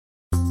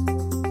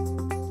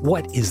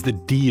What is the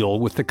deal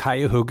with the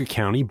Cuyahoga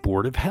County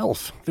Board of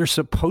Health? They're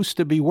supposed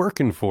to be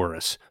working for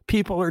us.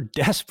 People are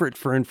desperate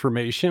for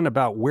information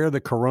about where the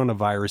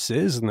coronavirus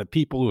is and the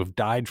people who have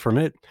died from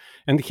it.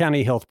 And the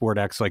county health board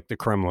acts like the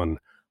Kremlin.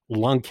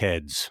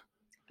 Lunkheads.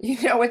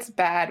 You know it's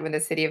bad when the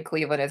city of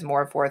Cleveland is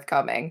more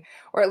forthcoming,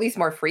 or at least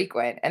more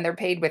frequent, and they're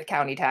paid with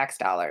county tax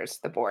dollars,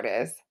 the board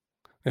is.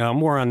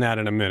 More on that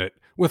in a minute.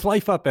 With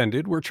life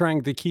upended, we're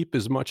trying to keep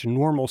as much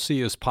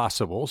normalcy as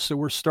possible, so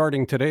we're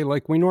starting today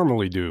like we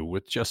normally do,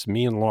 with just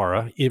me and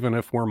Laura, even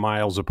if we're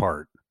miles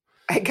apart.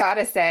 I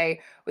gotta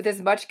say, with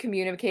as much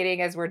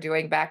communicating as we're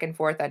doing back and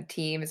forth on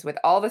Teams, with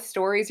all the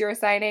stories you're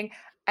assigning,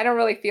 I don't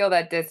really feel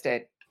that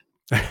distant.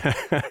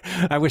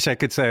 I wish I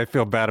could say I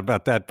feel bad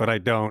about that, but I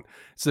don't.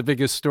 It's the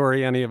biggest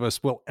story any of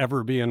us will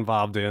ever be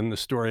involved in, the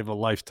story of a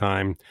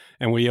lifetime,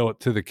 and we owe it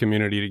to the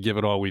community to give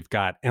it all we've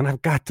got. And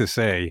I've got to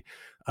say,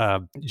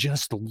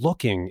 just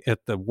looking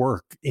at the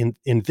work in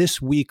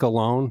this week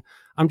alone,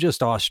 I'm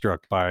just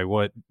awestruck by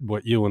what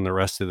you and the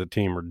rest of the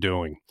team are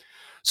doing.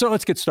 So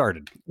let's get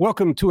started.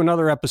 Welcome to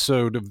another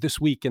episode of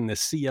This Week in the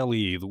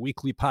CLE, the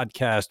weekly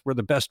podcast where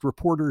the best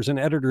reporters and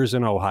editors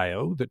in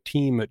Ohio, the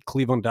team at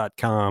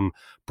Cleveland.com,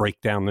 break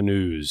down the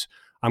news.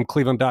 I'm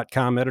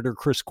Cleveland.com editor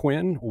Chris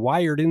Quinn,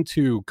 wired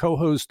into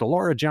co-host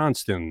Laura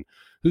Johnston,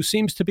 who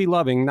seems to be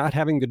loving not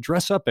having to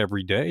dress up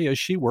every day as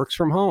she works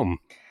from home.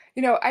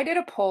 You know, I did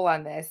a poll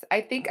on this.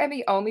 I think I'm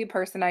the only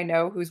person I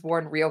know who's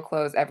worn real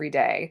clothes every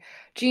day.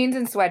 Jeans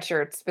and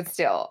sweatshirts, but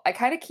still, I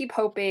kind of keep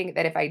hoping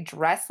that if I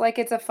dress like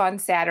it's a fun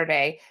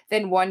Saturday,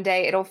 then one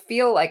day it'll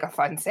feel like a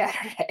fun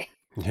Saturday.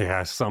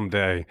 Yeah,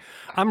 someday.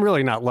 I'm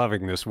really not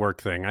loving this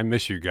work thing. I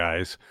miss you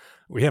guys.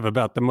 We have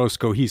about the most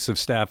cohesive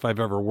staff I've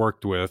ever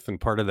worked with, and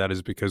part of that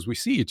is because we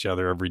see each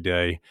other every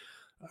day.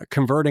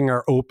 Converting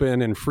our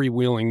open and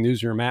freewheeling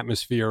newsroom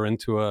atmosphere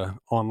into a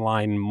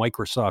online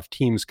Microsoft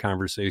Teams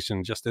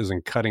conversation just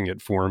isn't cutting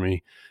it for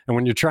me. And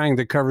when you're trying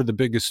to cover the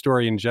biggest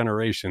story in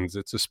generations,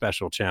 it's a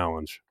special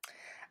challenge.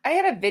 I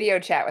had a video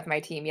chat with my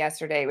team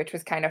yesterday, which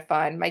was kind of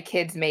fun. My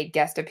kids made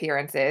guest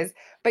appearances.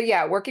 But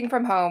yeah, working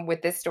from home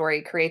with this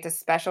story creates a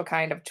special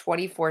kind of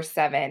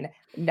 24/7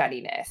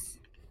 nuttiness.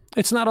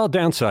 It's not all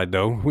downside,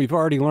 though. We've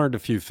already learned a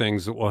few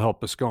things that will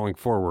help us going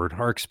forward.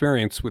 Our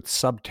experience with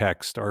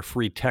subtext, our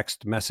free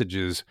text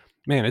messages,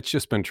 man, it's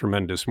just been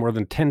tremendous. More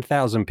than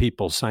 10,000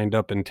 people signed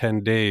up in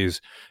 10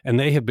 days, and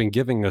they have been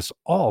giving us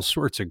all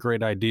sorts of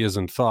great ideas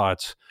and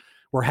thoughts.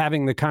 We're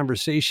having the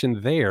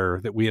conversation there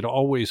that we had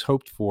always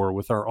hoped for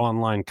with our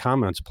online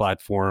comments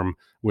platform,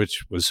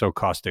 which was so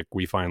caustic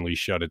we finally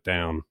shut it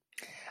down.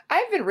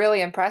 I've been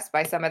really impressed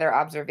by some of their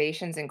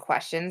observations and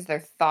questions.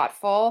 They're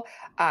thoughtful,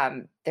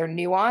 they're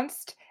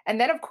nuanced, and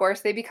then, of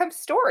course, they become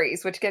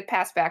stories, which get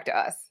passed back to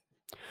us.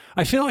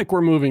 I feel like we're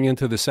moving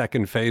into the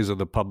second phase of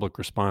the public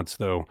response,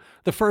 though.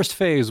 The first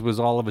phase was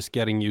all of us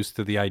getting used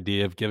to the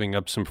idea of giving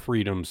up some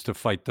freedoms to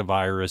fight the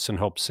virus and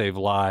help save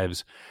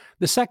lives.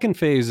 The second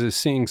phase is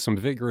seeing some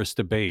vigorous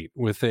debate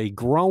with a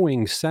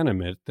growing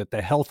sentiment that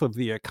the health of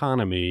the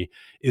economy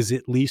is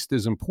at least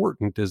as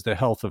important as the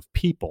health of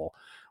people.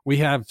 We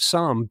have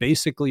some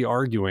basically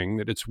arguing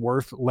that it's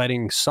worth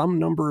letting some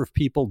number of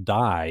people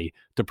die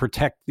to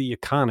protect the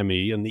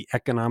economy and the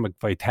economic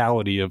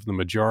vitality of the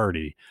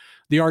majority.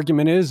 The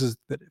argument is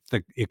that if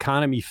the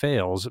economy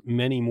fails,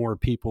 many more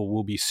people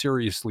will be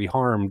seriously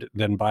harmed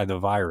than by the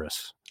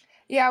virus.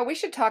 Yeah, we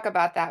should talk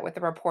about that with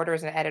the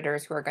reporters and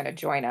editors who are going to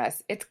join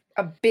us. It's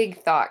a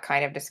big thought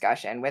kind of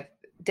discussion with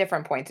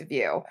different points of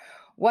view.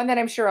 One that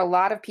I'm sure a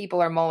lot of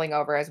people are mulling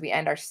over as we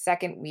end our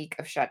second week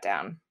of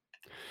shutdown.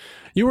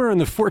 You were in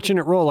the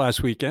fortunate role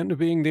last weekend of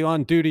being the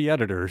on-duty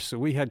editor, so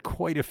we had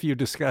quite a few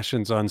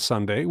discussions on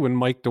Sunday when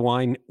Mike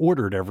DeWine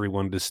ordered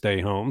everyone to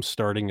stay home,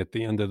 starting at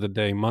the end of the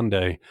day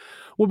Monday.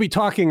 We'll be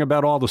talking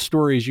about all the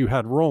stories you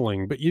had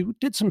rolling, but you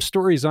did some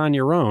stories on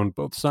your own,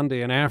 both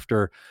Sunday and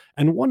after,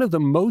 and one of the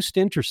most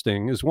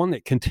interesting is one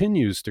that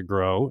continues to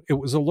grow. It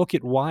was a look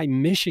at why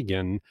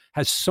Michigan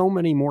has so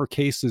many more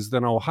cases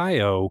than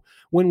Ohio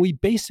when we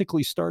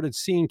basically started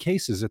seeing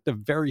cases at the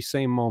very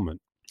same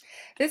moment.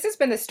 This has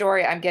been the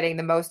story I'm getting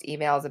the most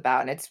emails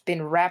about, and it's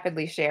been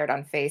rapidly shared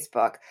on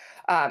Facebook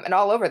and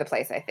all over the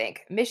place, I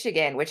think.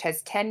 Michigan, which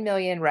has 10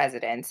 million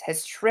residents,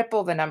 has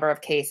triple the number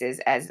of cases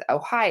as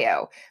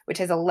Ohio, which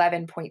has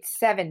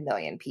 11.7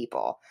 million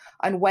people.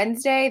 On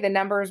Wednesday, the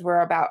numbers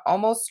were about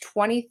almost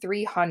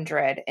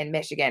 2,300 in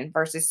Michigan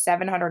versus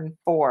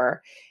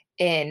 704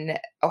 in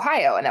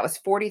Ohio, and that was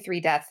 43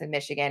 deaths in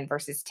Michigan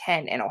versus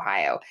 10 in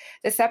Ohio.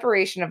 The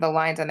separation of the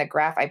lines on the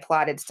graph I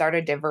plotted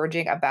started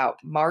diverging about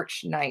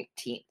March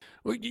 19th.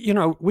 Well,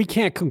 we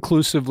can't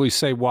conclusively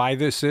say why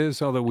this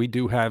is, although we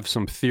do have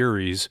some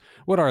theories.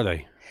 What are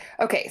they?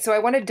 Okay, so I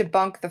want to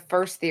debunk the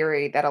first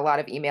theory that a lot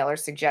of emailers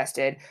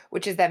suggested,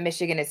 which is that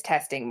Michigan is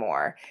testing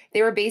more.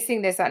 They were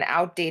basing this on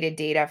outdated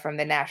data from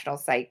the national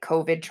site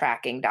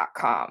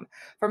covidtracking.com.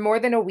 For more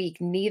than a week,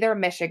 neither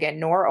Michigan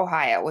nor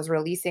Ohio was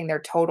releasing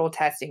their total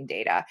testing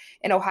data,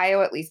 in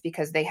Ohio at least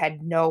because they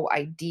had no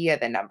idea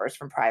the numbers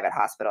from private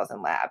hospitals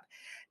and lab.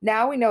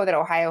 Now we know that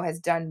Ohio has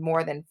done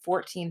more than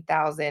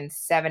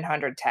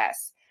 14,700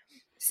 tests.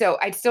 So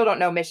I still don't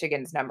know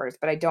Michigan's numbers,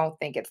 but I don't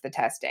think it's the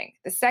testing.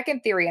 The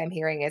second theory I'm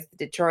hearing is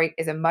Detroit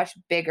is a much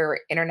bigger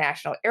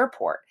international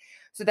airport,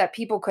 so that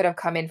people could have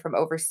come in from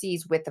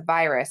overseas with the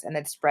virus and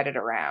then spread it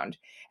around.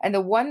 And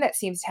the one that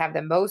seems to have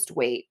the most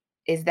weight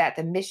is that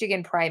the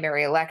Michigan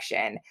primary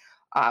election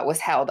was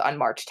held on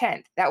March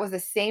 10th. That was the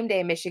same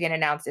day Michigan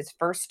announced its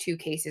first two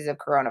cases of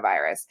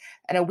coronavirus.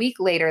 And a week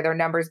later, their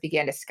numbers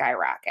began to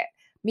skyrocket.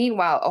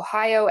 Meanwhile,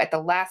 Ohio at the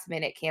last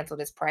minute canceled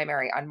its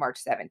primary on March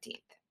 17th.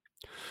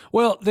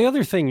 Well, the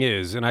other thing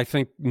is, and I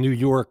think New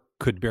York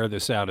could bear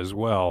this out as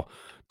well,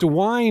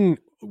 DeWine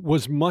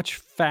was much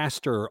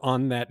faster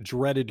on that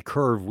dreaded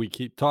curve we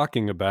keep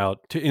talking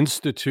about to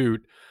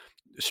institute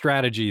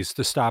strategies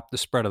to stop the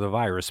spread of the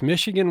virus.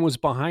 Michigan was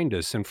behind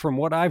us. And from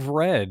what I've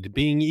read,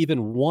 being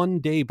even one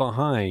day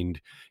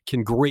behind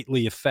can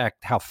greatly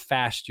affect how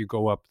fast you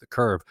go up the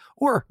curve.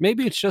 Or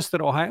maybe it's just that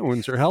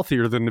Ohioans are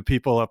healthier than the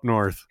people up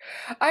north.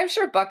 I'm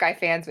sure Buckeye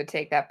fans would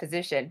take that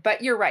position,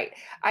 but you're right.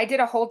 I did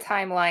a whole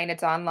timeline,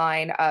 it's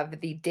online, of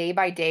the day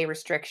by day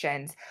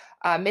restrictions.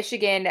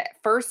 Michigan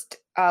first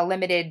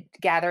limited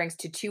gatherings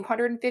to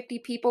 250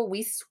 people.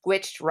 We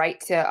switched right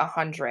to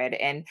 100,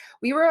 and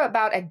we were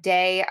about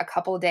a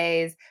couple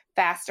days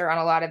faster on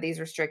a lot of these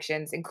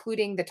restrictions,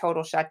 including the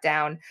total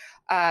shutdown.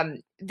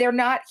 They're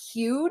not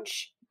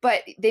huge,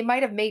 but they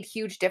might have made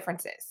huge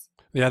differences.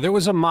 Yeah, there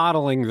was a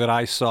modeling that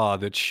I saw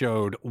that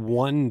showed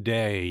one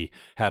day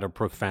had a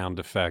profound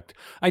effect.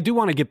 I do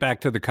want to get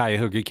back to the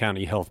Cuyahoga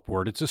County Health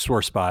Board. It's a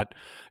sore spot.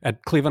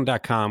 At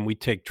cleveland.com, we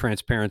take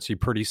transparency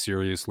pretty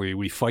seriously.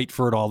 We fight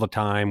for it all the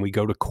time. We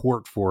go to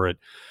court for it.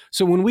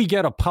 So when we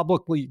get a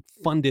publicly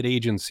funded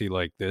agency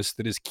like this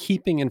that is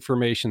keeping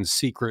information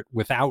secret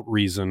without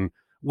reason,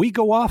 we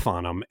go off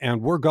on them,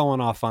 and we're going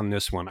off on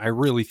this one. I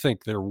really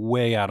think they're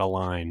way out of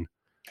line.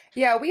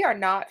 Yeah, we are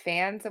not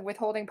fans of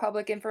withholding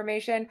public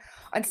information.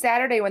 On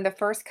Saturday, when the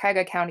first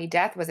Cuyahoga County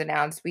death was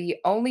announced, we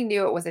only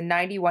knew it was a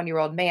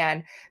 91-year-old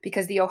man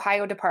because the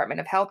Ohio Department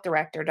of Health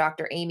Director,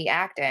 Dr. Amy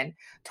Acton,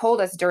 told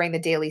us during the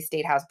daily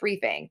State House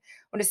briefing.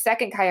 When a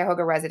second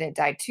Cuyahoga resident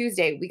died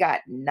Tuesday, we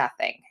got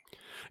nothing.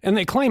 And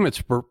they claim it's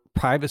for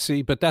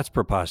privacy, but that's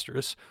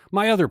preposterous.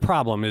 My other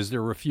problem is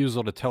their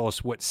refusal to tell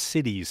us what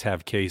cities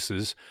have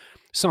cases,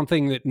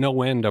 something that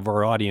no end of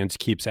our audience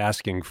keeps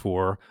asking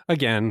for.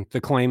 Again,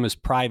 the claim is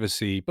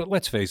privacy, but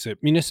let's face it,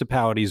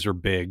 municipalities are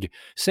big.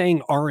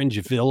 Saying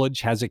Orange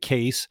Village has a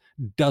case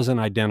doesn't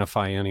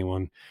identify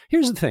anyone.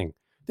 Here's the thing,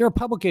 they're a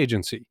public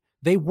agency.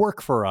 They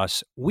work for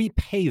us, we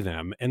pay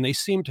them, and they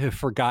seem to have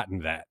forgotten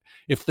that.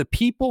 If the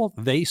people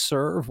they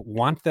serve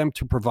want them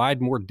to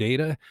provide more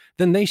data,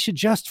 then they should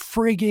just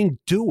frigging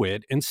do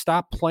it and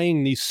stop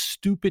playing these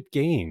stupid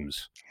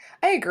games.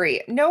 I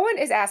agree. No one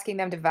is asking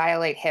them to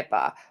violate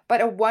HIPAA,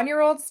 but a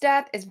 1-year-old's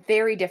death is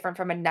very different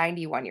from a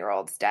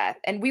 91-year-old's death.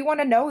 And we want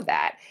to know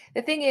that.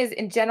 The thing is,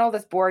 in general,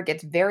 this board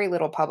gets very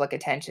little public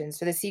attention,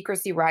 so the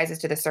secrecy rises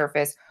to the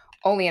surface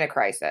only in a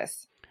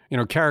crisis. You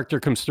know, character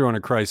comes through in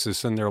a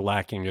crisis and they're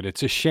lacking it.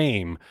 It's a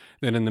shame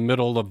that in the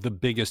middle of the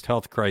biggest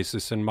health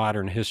crisis in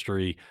modern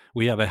history,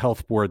 we have a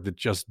health board that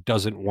just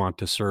doesn't want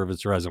to serve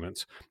its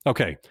residents.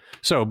 Okay,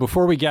 so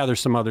before we gather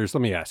some others,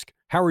 let me ask,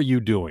 how are you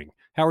doing?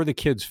 How are the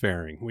kids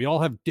faring? We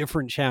all have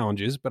different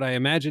challenges, but I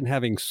imagine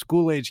having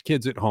school-age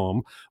kids at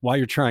home while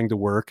you're trying to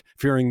work,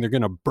 fearing they're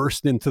going to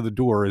burst into the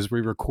door as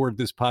we record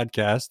this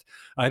podcast.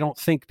 I don't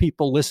think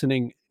people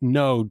listening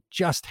know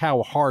just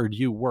how hard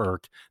you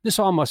work. This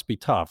all must be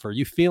tough. Are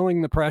you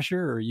feeling the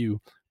pressure? Are you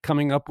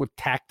coming up with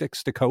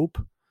tactics to cope?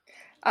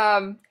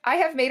 I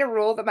have made a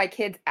rule that my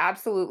kids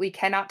absolutely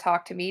cannot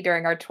talk to me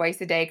during our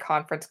twice a day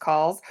conference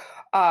calls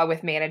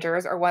with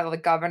managers or while the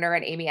governor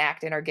and Amy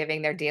Acton are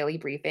giving their daily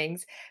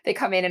briefings. They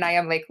come in and I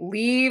am like,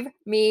 leave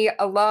me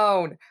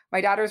alone. My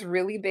daughter's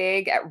really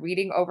big at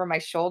reading over my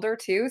shoulder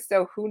too.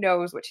 So who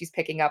knows what she's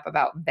picking up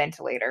about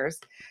ventilators.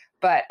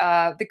 But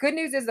the good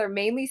news is they're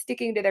mainly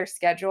sticking to their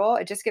schedule.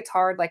 It just gets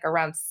hard like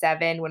around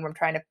 7 when we're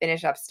trying to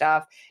finish up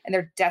stuff. And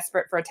they're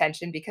desperate for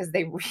attention because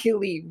they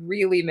really,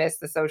 really miss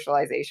the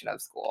socialization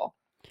of school.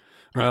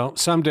 Well,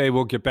 someday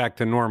we'll get back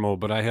to normal,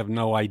 but I have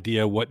no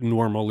idea what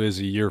normal is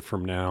a year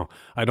from now.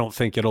 I don't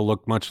think it'll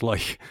look much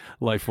like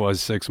life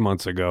was 6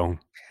 months ago.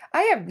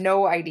 I have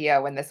no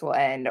idea when this will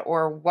end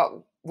or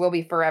what will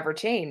be forever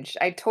changed.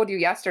 I told you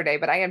yesterday,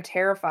 but I am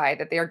terrified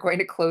that they are going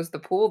to close the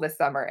pool this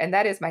summer, and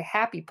that is my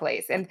happy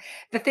place. And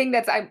the thing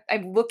that's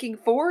I'm looking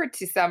forward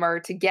to summer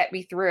to get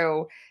me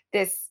through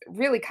this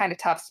really kind of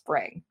tough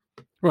spring.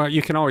 Well,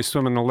 you can always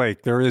swim in the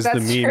lake. There is the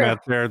That's meme true.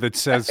 out there that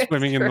says It's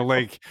swimming in the true.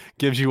 lake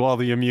gives you all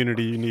the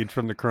immunity you need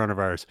from the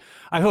coronavirus.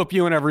 I hope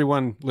you and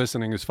everyone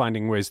listening is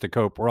finding ways to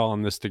cope. We're all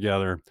in this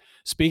together.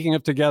 Speaking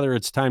of together,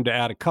 it's time to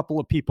add a couple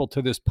of people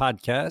to this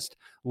podcast.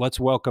 Let's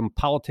welcome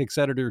politics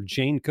editor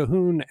Jane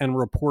Cahoon and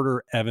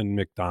reporter Evan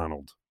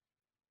McDonald.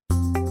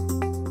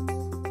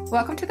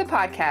 Welcome to the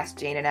podcast,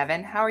 Jane and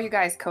Evan. How are you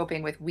guys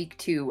coping with week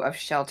 2 of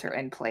shelter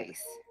in place?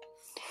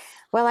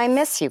 Well, I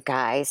miss you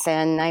guys,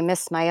 and I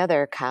miss my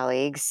other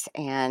colleagues.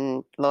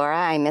 And Laura,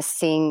 I miss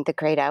seeing the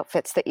great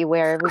outfits that you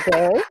wear every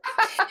day.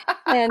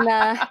 And,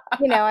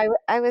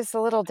 I was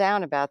a little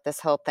down about this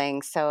whole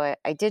thing. So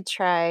I did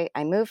try,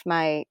 I moved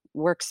my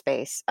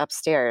workspace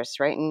upstairs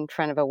right in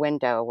front of a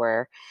window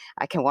where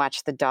I can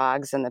watch the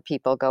dogs and the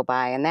people go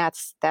by. And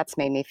that's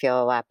made me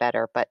feel a lot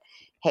better. But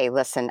hey,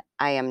 listen,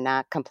 I am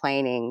not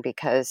complaining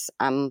because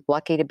I'm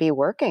lucky to be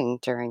working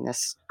during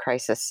this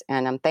crisis.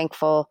 And I'm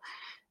thankful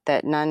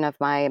that none of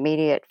my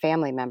immediate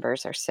family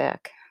members are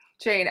sick.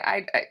 Jane,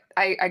 I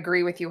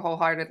agree with you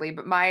wholeheartedly,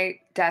 but my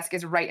desk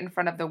is right in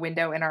front of the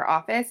window in our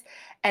office,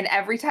 and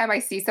every time I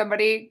see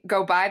somebody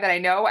go by that I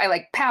know, I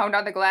like pound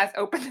on the glass,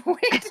 open the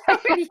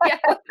window, and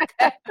yell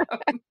at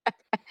them.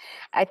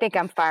 I think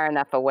I'm far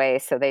enough away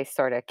so they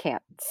sort of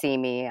can't see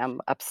me. I'm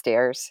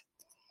upstairs.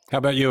 How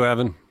about you,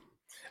 Evan?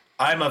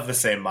 I'm of the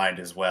same mind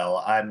as well.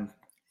 I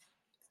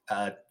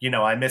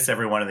miss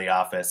everyone in the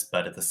office,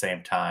 but at the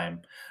same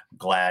time,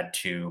 glad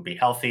to be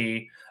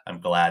healthy. I'm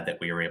glad that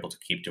we were able to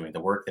keep doing the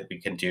work that we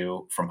can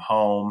do from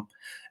home.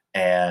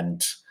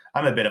 And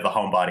I'm a bit of a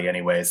homebody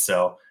anyway,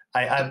 so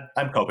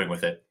I'm coping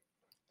with it.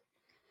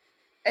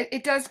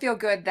 It does feel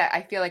good that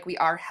I feel like we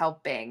are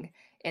helping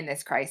in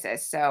this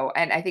crisis. So,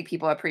 and I think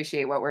people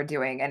appreciate what we're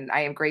doing, and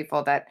I am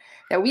grateful that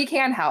we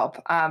can help.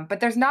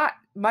 But there's not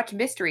much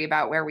mystery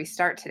about where we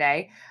start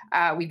today.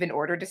 We've been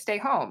ordered to stay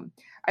home.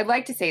 I'd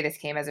like to say this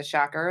came as a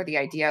shocker, the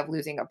idea of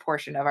losing a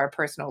portion of our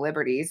personal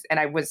liberties,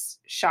 and I was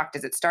shocked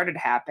as it started to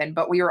happen.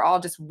 But we were all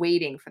just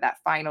waiting for that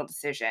final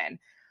decision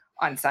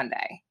on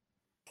Sunday.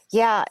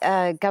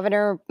 Yeah,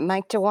 Governor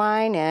Mike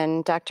DeWine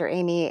and Dr.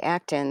 Amy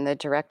Acton, the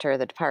director of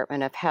the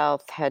Department of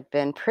Health, had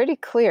been pretty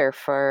clear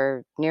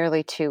for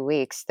nearly 2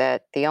 weeks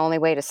that the only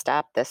way to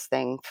stop this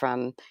thing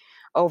from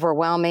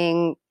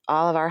overwhelming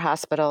all of our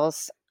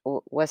hospitals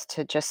was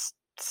to just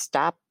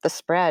stop the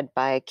spread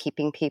by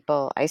keeping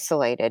people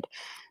isolated.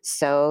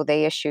 So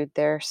they issued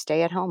their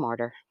stay-at-home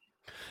order.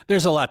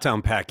 There's a lot to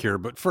unpack here,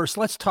 but first,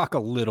 let's talk a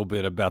little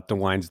bit about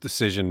DeWine's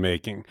decision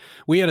making.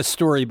 We had a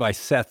story by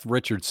Seth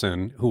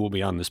Richardson, who will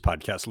be on this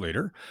podcast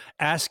later,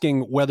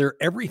 asking whether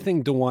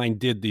everything DeWine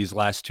did these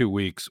last 2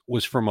 weeks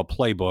was from a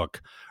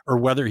playbook or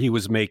whether he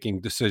was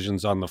making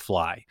decisions on the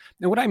fly.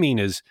 And what I mean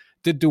is,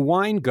 did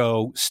DeWine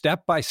go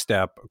step by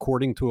step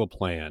according to a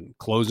plan,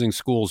 closing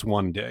schools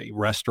one day,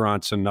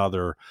 restaurants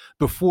another,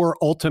 before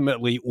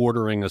ultimately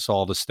ordering us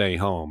all to stay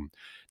home?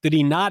 Did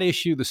he not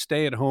issue the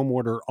stay-at-home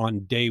order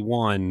on day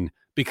one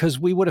because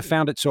we would have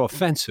found it so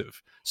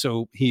offensive?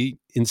 So he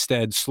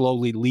instead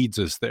slowly leads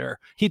us there.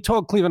 He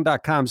told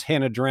Cleveland.com's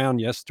Hannah Drown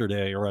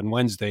yesterday or on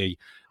Wednesday,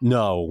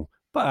 no,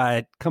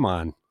 but come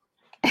on.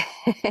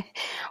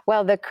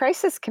 Well, the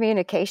crisis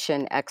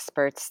communication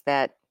experts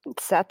that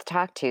Seth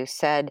talked to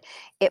said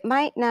it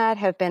might not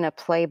have been a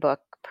playbook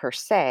per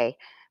se,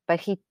 but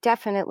he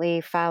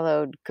definitely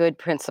followed good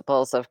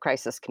principles of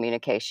crisis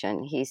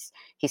communication. He's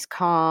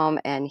calm,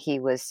 and he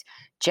was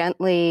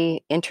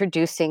gently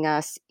introducing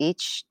us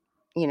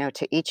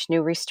to each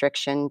new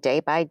restriction day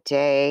by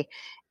day,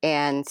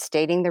 and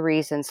stating the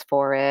reasons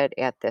for it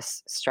at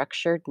this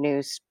structured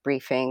news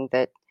briefing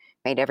that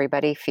made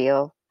everybody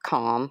feel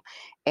calm.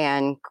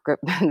 And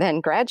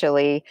then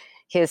gradually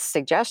his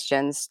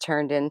suggestions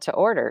turned into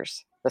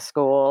orders: the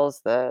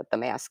schools, the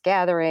mass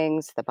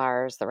gatherings, the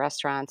bars, the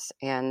restaurants,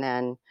 and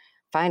then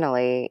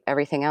finally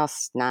everything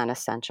else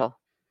non-essential.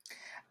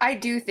 I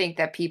do think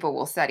that people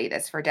will study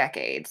this for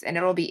decades, and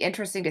it'll be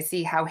interesting to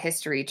see how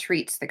history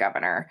treats the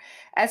governor.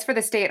 As for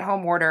the stay at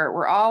home order,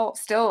 we're all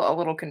still a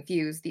little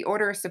confused. The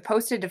order is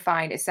supposed to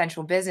define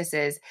essential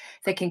businesses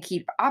that can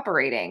keep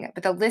operating,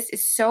 but the list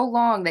is so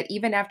long that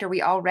even after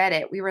we all read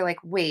it, we were like,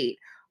 wait,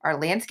 are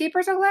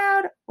landscapers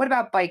allowed? What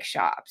about bike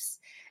shops?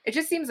 It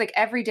just seems like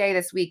every day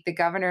this week, the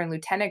governor and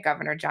Lieutenant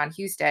Governor John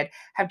Husted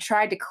have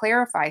tried to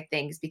clarify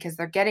things because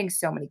they're getting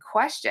so many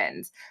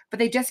questions, but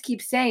they just keep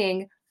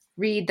saying,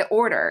 read the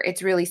order.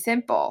 It's really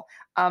simple.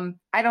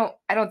 I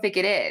don't think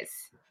it is.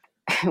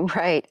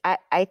 Right.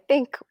 I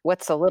think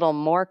what's a little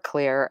more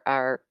clear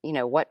are,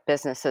 what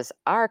businesses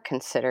are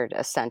considered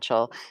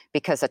essential,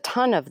 because a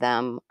ton of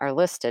them are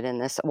listed in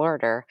this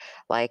order,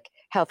 like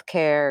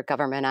healthcare,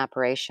 government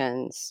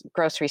operations,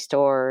 grocery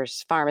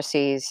stores,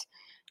 pharmacies,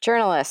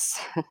 journalists,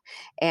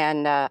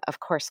 and of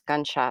course,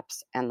 gun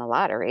shops and the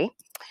lottery.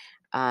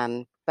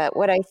 But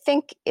what I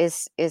think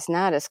is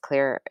not as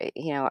clear,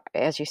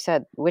 as you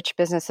said, which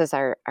businesses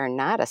are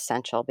not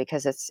essential,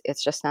 because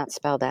it's just not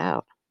spelled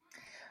out.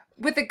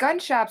 With the gun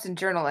shops and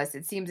journalists,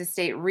 it seems the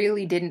state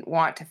really didn't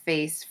want to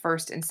face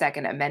First and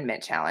Second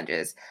Amendment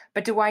challenges.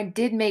 But DeWine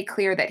did make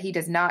clear that he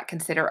does not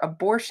consider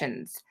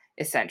abortions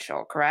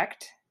essential,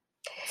 correct?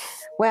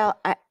 Well,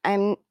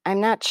 I'm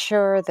not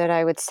sure that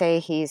I would say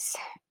he's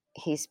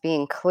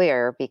being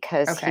clear,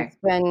 because Okay. he's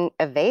been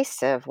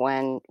evasive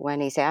when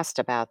he's asked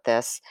about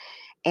this.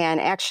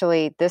 And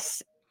actually,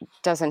 this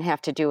doesn't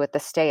have to do with the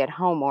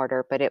stay-at-home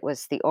order, but it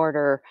was the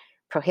order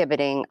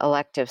prohibiting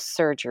elective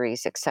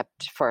surgeries,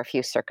 except for a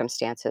few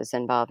circumstances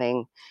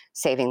involving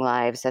saving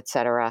lives, et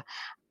cetera.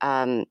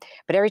 But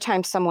every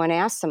time someone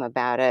asks him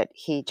about it,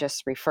 he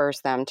just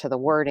refers them to the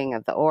wording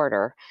of the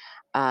order.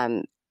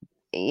 Um,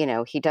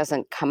 he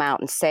doesn't come out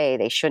and say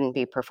they shouldn't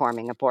be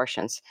performing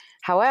abortions.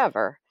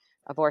 However,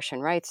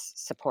 abortion rights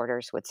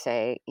supporters would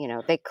say,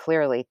 they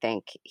clearly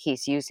think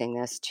he's using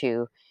this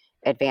to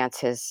advance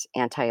his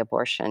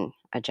anti-abortion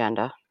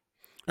agenda.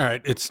 All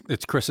right, it's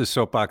Chris's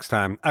soapbox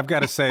time. I've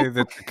got to say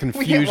that the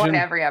We get one confusion,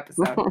 every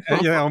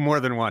episode. more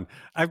than one.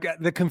 I've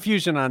got the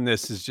confusion on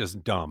this is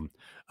just dumb.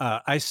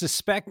 I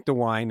suspect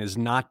DeWine is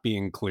not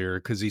being clear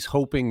because he's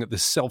hoping that the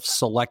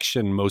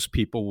self-selection most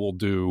people will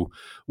do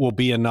will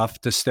be enough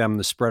to stem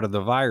the spread of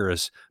the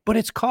virus, but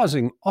it's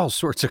causing all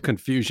sorts of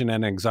confusion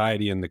and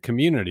anxiety in the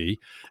community.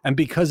 And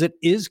because it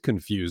is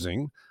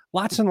confusing,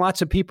 lots and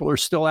lots of people are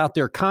still out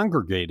there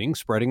congregating,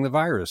 spreading the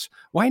virus.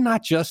 Why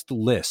not just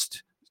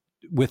list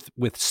with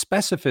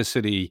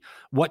specificity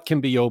what can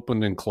be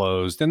opened and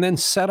closed, and then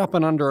set up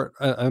under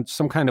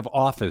some kind of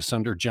office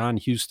under John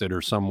Husted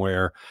or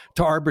somewhere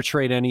to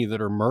arbitrate any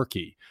that are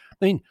murky?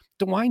 I mean,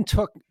 DeWine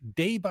took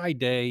day by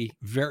day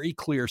very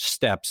clear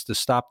steps to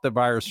stop the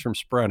virus from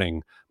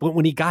spreading, but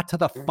when he got to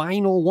the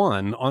final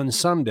one on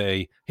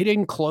Sunday, he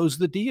didn't close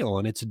the deal,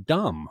 and it's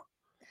dumb.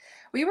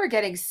 We were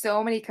getting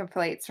so many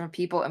complaints from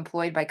people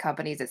employed by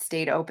companies that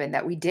stayed open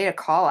that we did a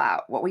call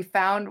out. What we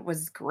found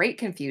was great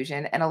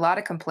confusion and a lot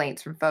of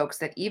complaints from folks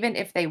that even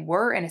if they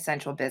were in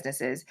essential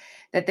businesses,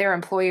 that their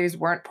employers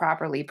weren't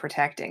properly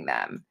protecting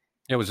them.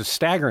 It was a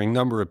staggering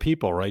number of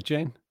people, right,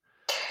 Jane?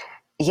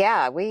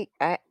 Yeah,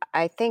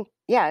 I think,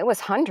 it was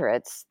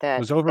hundreds It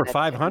was over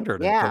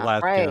 500 at the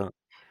last count.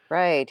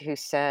 Right, who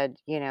said,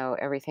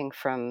 everything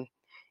from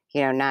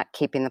not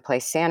keeping the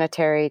place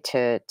sanitary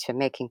to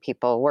making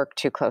people work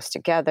too close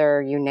together,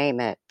 you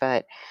name it.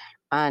 But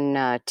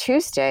on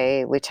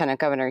Tuesday, Lieutenant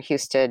Governor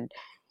Husted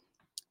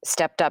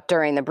stepped up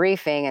during the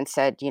briefing and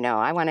said,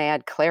 I want to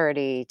add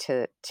clarity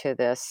to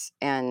this.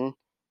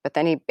 But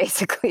then he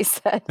basically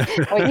said,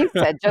 well, you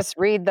said, just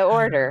read the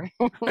order.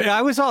 Yeah,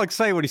 I was all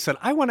excited when he said,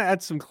 I want to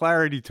add some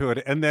clarity to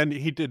it. And then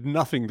he did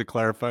nothing to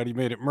clarify it. He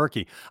made it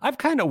murky. I've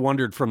kind of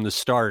wondered from the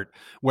start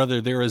whether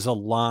there is a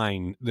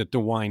line that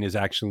DeWine is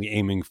actually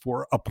aiming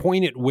for, a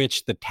point at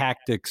which the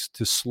tactics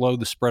to slow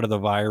the spread of the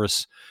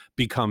virus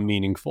become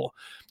meaningful.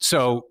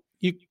 So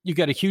you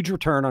get a huge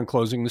return on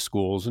closing the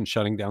schools and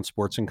shutting down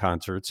sports and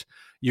concerts.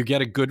 You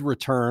get a good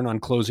return on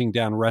closing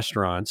down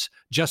restaurants.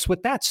 Just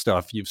with that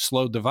stuff, you've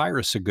slowed the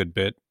virus a good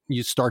bit.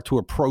 You start to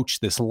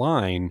approach this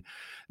line.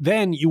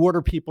 Then you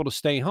order people to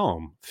stay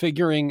home,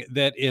 figuring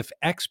that if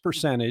X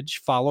percentage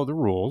follow the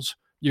rules,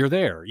 you're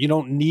there. You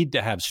don't need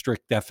to have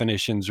strict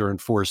definitions or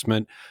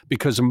enforcement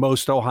because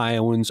most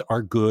Ohioans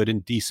are good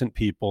and decent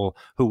people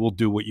who will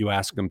do what you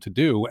ask them to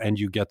do, and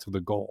you get to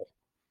the goal.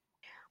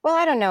 Well,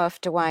 I don't know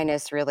if DeWine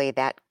is really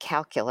that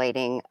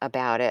calculating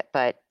about it,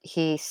 but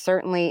he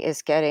certainly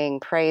is getting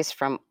praise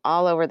from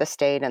all over the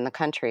state and the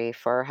country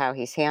for how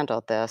he's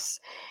handled this.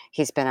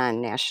 He's been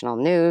on national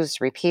news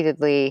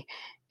repeatedly,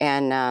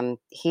 and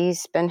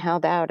he's been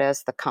held out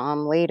as the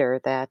calm leader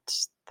that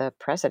the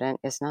president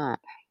is not.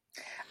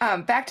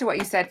 Back to what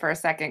you said for a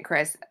second,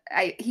 Chris.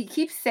 He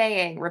keeps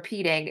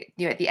repeating,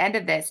 at the end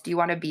of this, do you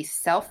want to be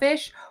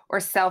selfish or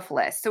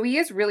selfless? So he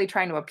is really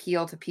trying to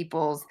appeal to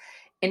people's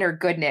inner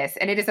goodness.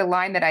 And it is a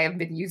line that I have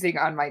been using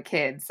on my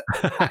kids.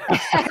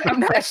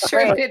 I'm not sure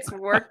if it's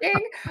working,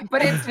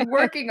 but it's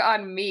working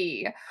on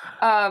me.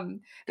 The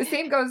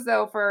same goes,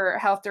 though, for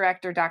Health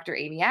Director Dr.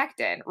 Amy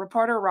Acton.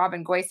 Reporter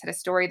Robin Goyce had a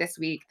story this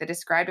week that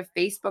described a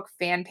Facebook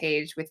fan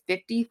page with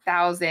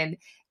 50,000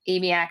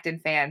 Amy Acton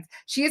fans.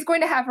 She is going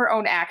to have her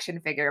own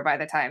action figure by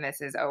the time this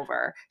is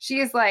over.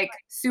 She is like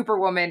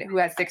Superwoman who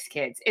has 6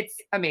 kids. It's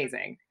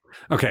amazing.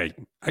 Okay.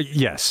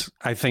 Yes,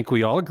 I think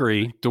we all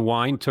agree.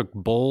 DeWine took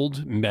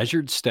bold,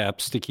 measured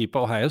steps to keep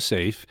Ohio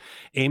safe.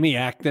 Amy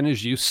Acton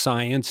has used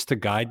science to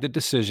guide the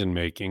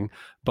decision-making.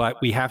 But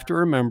we have to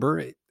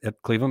remember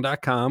at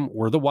Cleveland.com,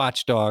 we're the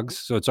watchdogs.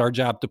 So it's our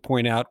job to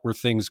point out where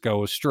things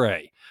go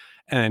astray.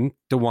 And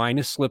DeWine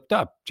has slipped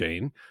up,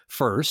 Jane.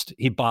 First,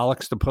 he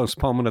bollocks the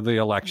postponement of the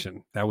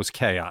election. That was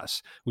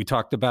chaos. We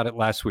talked about it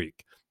last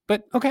week.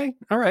 But okay,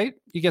 all right,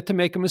 you get to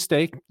make a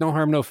mistake. No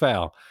harm, no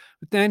foul.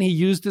 But then he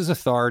used his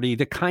authority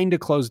to kind of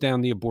close down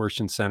the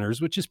abortion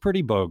centers, which is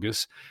pretty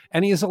bogus.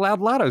 And he has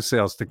allowed lotto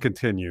sales to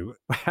continue.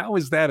 How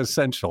is that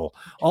essential?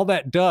 All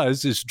that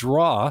does is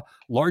draw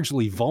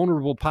largely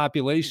vulnerable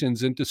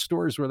populations into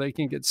stores where they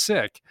can get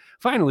sick.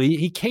 Finally,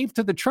 he caved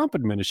to the Trump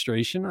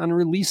administration on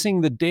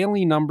releasing the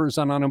daily numbers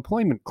on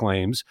unemployment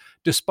claims,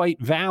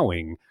 despite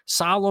vowing,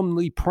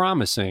 solemnly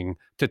promising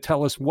to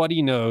tell us what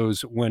he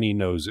knows when he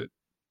knows it.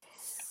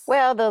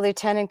 Well, the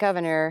Lieutenant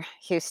Governor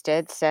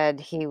Husted said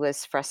he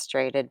was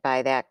frustrated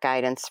by that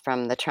guidance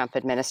from the Trump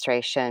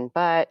administration,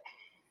 but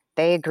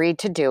they agreed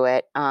to do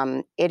it.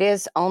 It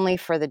is only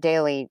for the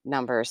daily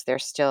numbers. They're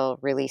still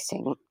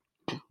releasing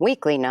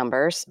weekly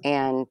numbers,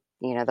 and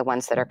the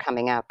ones that are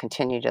coming out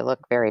continue to look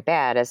very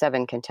bad, as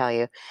Evan can tell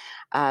you.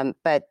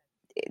 But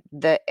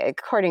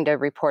according to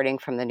reporting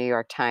from the New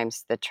York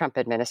Times, the Trump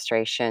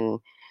administration,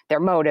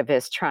 their motive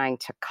is trying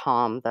to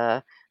calm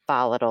the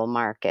volatile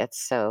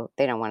markets, so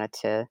they don't want it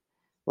to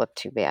look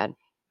too bad.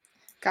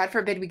 God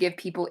forbid we give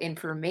people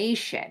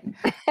information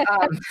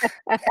um,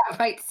 that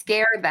might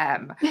scare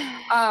them.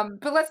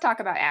 But let's talk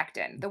about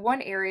Acton, the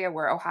one area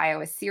where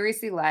Ohio has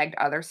seriously lagged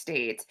other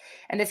states,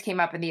 and this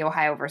came up in the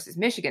Ohio versus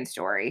Michigan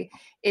story,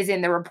 is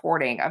in the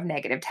reporting of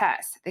negative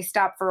tests. They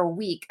stopped for a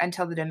week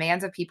until the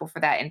demands of people for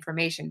that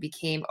information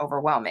became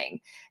overwhelming.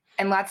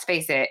 And let's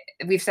face it,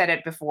 we've said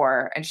it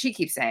before, and she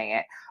keeps saying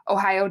it,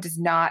 Ohio does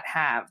not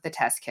have the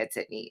test kits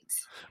it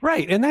needs.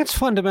 Right. And that's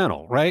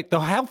fundamental, right? The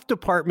health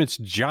department's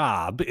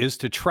job is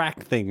to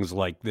track things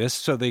like this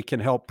so they can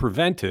help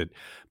prevent it.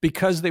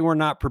 Because they were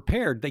not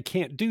prepared, they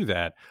can't do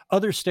that.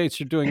 Other states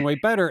are doing way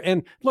better.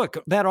 And look,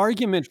 that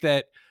argument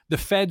that the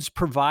feds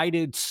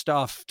provided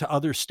stuff to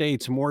other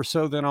states more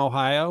so than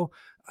Ohio.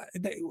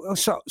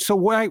 So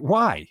why?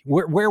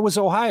 Where was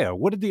Ohio?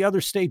 What did the other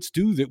states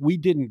do that we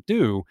didn't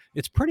do?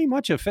 It's pretty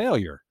much a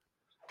failure.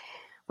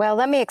 Well,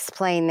 let me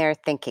explain their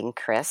thinking,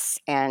 Chris,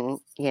 and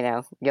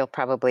you'll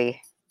probably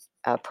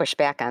push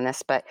back on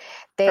this, but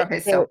they, From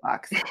his they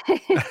soapbox.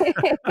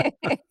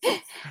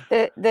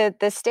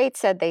 the state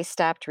said they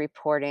stopped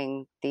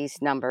reporting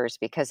these numbers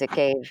because it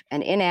gave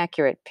an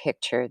inaccurate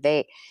picture.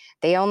 They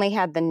only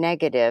had the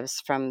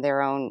negatives from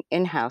their own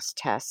in-house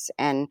tests,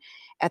 and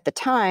at the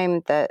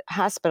time, the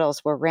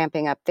hospitals were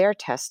ramping up their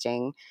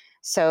testing,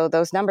 so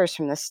those numbers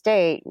from the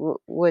state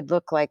would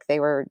look like they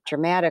were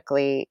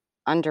dramatically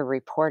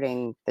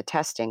underreporting the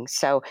testing.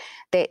 So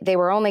they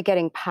were only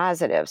getting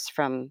positives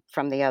from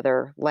the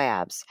other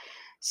labs.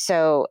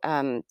 So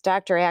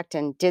Dr.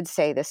 Acton did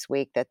say this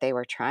week that they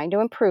were trying to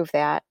improve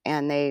that,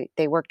 and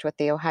they worked with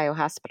the Ohio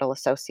Hospital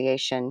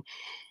Association.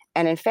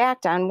 And in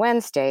fact, on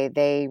Wednesday,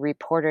 they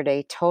reported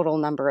a total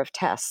number of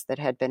tests that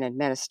had been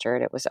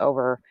administered. It was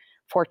over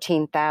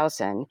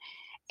 14,000.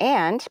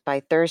 And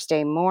by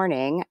Thursday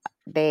morning,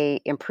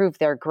 they improved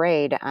their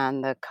grade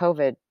on the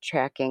COVID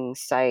tracking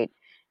site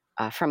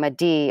from a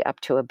D up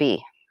to a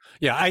B.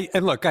 Yeah,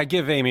 and look, I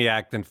give Amy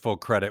Acton full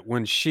credit.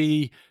 When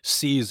she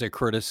sees a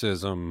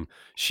criticism,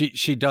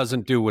 she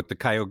doesn't do what the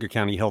Cuyahoga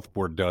County Health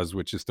Board does,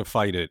 which is to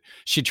fight it.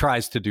 She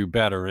tries to do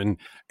better, and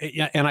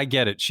I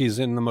get it. She's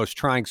in the most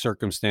trying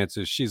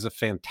circumstances. She's a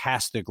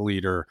fantastic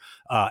leader,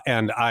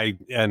 and I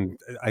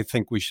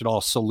think we should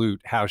all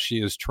salute how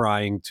she is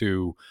trying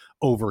to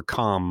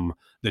overcome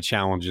the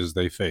challenges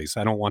they face.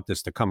 I don't want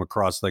this to come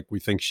across like we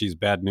think she's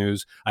bad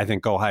news. I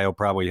think Ohio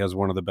probably has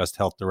one of the best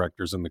health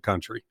directors in the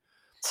country.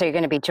 So you're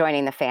going to be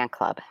joining the fan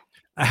club.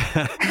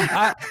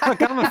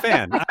 Look, I'm a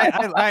fan.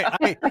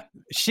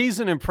 She's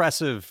an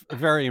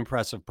very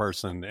impressive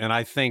person, and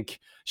I think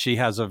she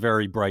has a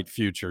very bright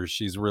future.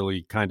 She's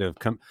really kind of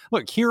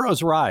look,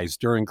 heroes rise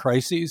during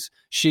crises.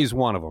 She's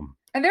one of them.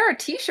 And there are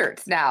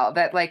T-shirts now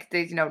that, like,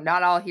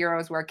 not all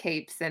heroes wear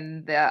capes,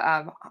 and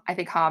I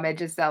think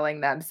Homage is selling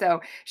them. So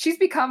she's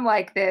become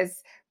like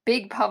this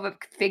big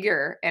public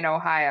figure in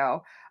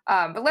Ohio.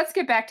 But let's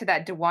get back to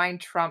that DeWine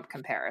Trump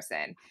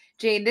comparison.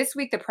 Jane, this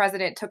week the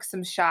president took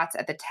some shots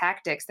at the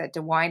tactics that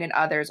DeWine and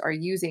others are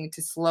using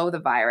to slow the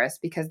virus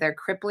because they're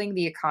crippling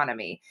the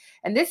economy.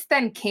 And this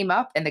then came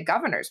up in the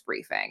governor's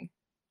briefing.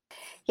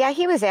 Yeah,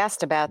 he was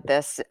asked about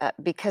this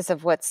because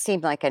of what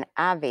seemed like an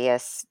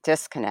obvious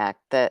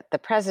disconnect. The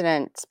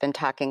president's been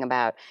talking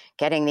about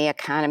getting the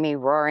economy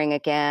roaring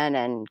again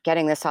and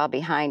getting this all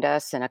behind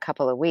us in a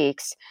couple of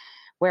weeks,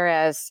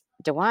 whereas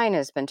DeWine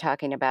has been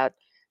talking about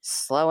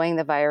slowing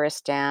the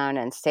virus down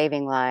and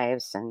saving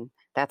lives, and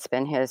that's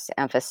been his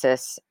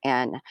emphasis.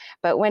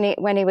 But when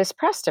he was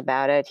pressed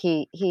about it,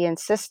 he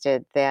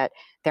insisted that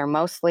they're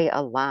mostly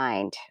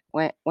aligned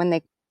when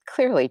they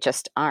clearly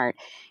just aren't.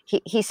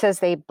 He says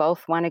they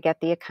both want to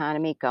get the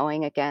economy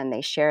going again.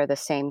 They share the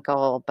same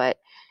goal, but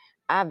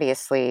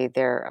obviously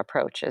their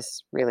approach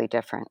is really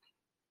different.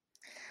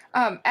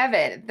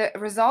 Evan, the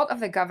result of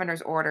the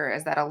governor's order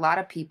is that a lot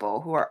of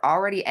people who are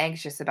already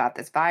anxious about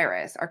this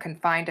virus are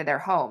confined to their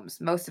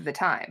homes most of the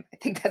time. I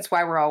think that's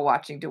why we're all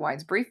watching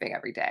DeWine's briefing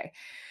every day.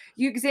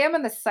 You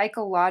examine the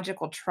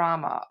psychological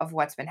trauma of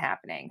what's been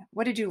happening.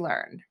 What did you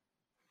learn?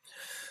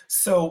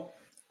 So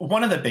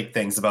one of the big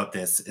things about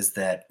this is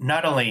that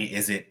not only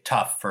is it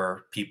tough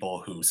for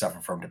people who suffer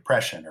from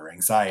depression or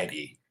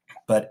anxiety,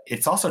 but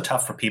it's also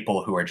tough for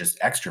people who are just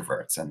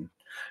extroverts and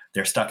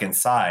they're stuck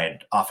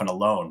inside, often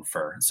alone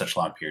for such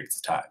long periods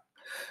of time.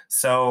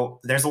 So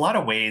there's a lot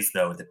of ways,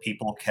 though, that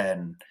people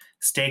can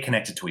stay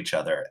connected to each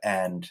other.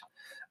 And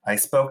I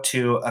spoke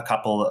to a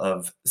couple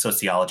of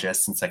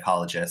sociologists and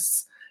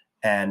psychologists,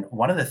 and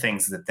one of the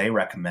things that they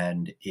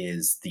recommend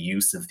is the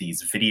use of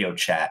these video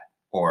chat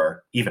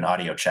or even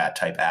audio chat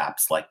type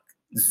apps, like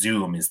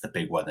Zoom is the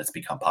big one that's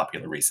become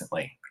popular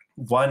recently.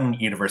 One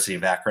University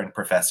of Akron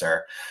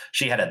professor,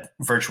 she had a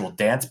virtual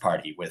dance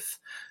party with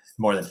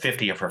more than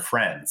 50 of her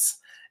friends.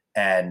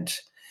 And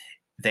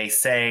they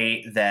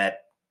say that,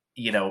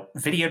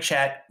 video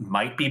chat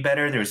might be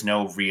better. There's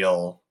no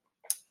real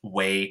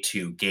way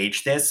to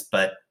gauge this.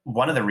 But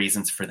one of the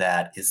reasons for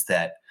that is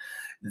that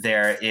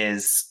there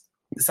is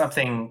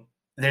something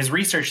there's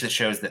research that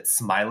shows that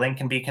smiling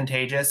can be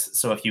contagious.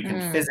 So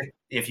Mm.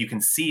 if you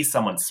can see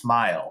someone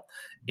smile,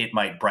 it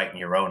might brighten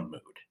your own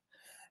mood.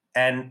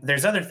 And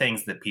there's other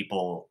things that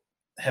people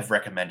have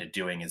recommended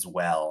doing as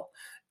well.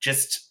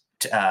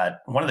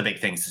 One of the big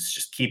things is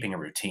just keeping a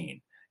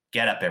routine.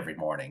 Get up every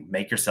morning,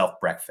 make yourself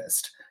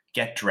breakfast,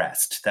 get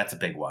dressed. That's a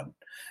big one.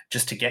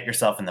 Just to get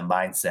yourself in the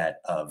mindset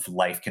of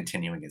life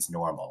continuing as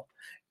normal.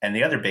 And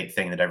the other big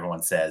thing that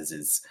everyone says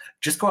is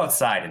just go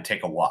outside and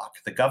take a walk.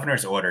 The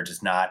governor's order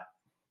does not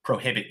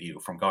prohibit you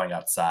from going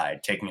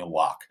outside, taking a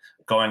walk,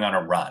 going on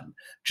a run.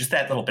 Just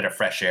that little bit of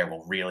fresh air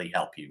will really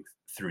help you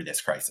through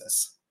this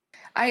crisis.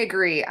 I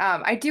agree.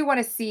 I do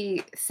want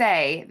to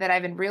say that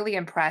I've been really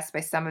impressed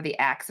by some of the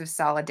acts of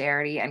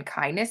solidarity and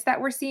kindness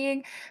that we're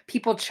seeing.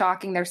 People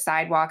chalking their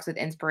sidewalks with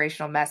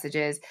inspirational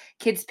messages,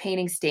 kids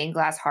painting stained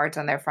glass hearts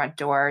on their front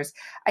doors.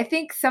 I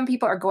think some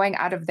people are going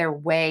out of their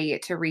way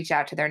to reach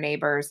out to their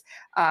neighbors.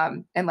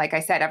 And like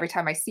I said, every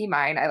time I see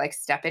mine, I like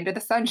step into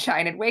the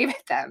sunshine and wave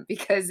at them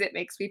because it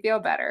makes me feel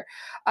better.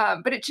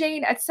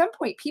 Jane, at some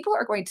point, people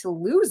are going to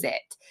lose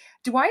it.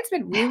 DeWine's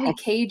been really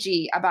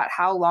cagey about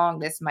how long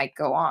this might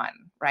go on,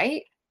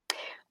 right?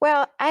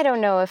 Well, I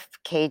don't know if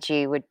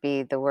cagey would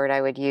be the word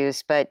I would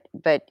use, but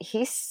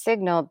he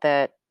signaled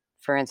that,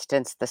 for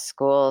instance, the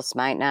schools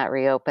might not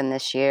reopen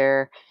this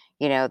year.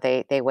 You know,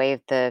 they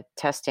waived the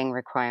testing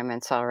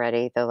requirements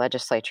already. The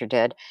legislature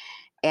did,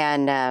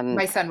 and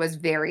My son was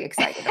very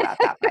excited about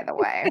that, by the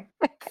way.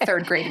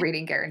 Third grade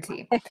reading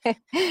guarantee.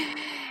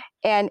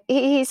 and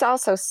he's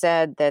also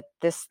said that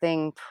this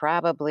thing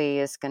probably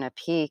is going to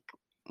peak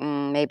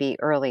maybe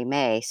early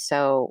May.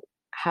 So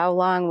how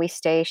long we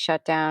stay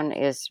shut down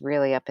is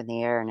really up in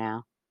the air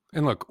now.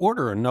 And look,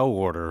 order or no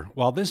order,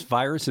 while this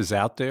virus is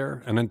out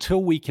there, and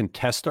until we can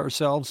test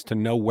ourselves to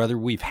know whether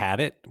we've had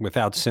it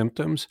without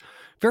symptoms,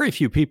 very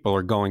few people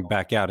are going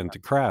back out into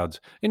crowds.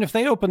 And if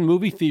they open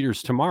movie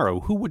theaters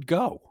tomorrow, who would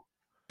go?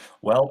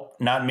 Well,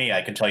 not me,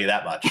 I can tell you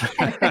that much.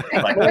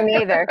 Me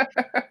neither.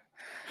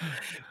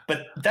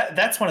 But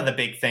that's one of the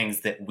big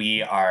things that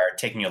we are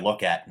taking a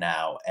look at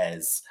now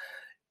as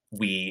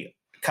we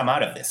come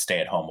out of this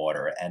stay-at-home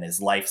order and as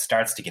life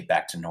starts to get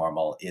back to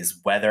normal, is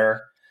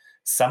whether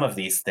some of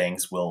these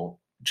things will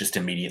just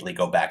immediately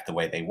go back the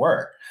way they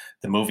were.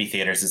 The movie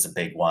theaters is a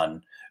big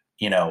one.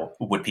 You know,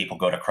 would people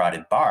go to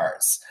crowded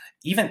bars?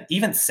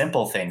 Even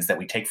simple things that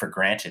we take for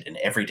granted in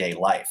everyday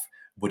life.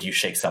 Would you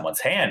shake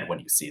someone's hand when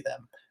you see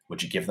them?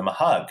 Would you give them a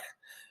hug?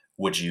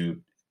 Would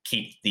you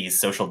keep these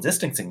social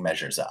distancing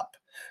measures up?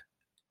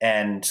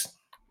 And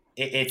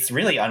it's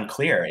really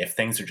unclear if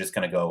things are just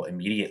going to go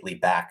immediately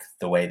back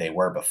the way they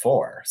were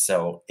before.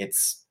 So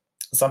it's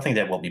something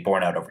that will be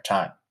borne out over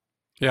time.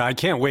 Yeah, I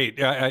can't wait.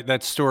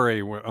 That story,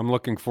 I'm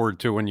looking forward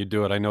to when you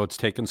do it. I know it's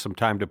taken some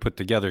time to put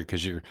together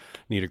because you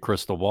need a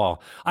crystal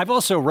ball. I've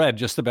also read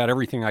just about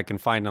everything I can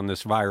find on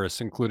this virus,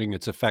 including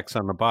its effects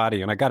on the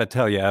body. And I got to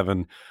tell you,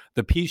 Evan,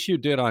 the piece you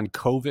did on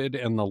COVID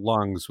and the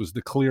lungs was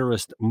the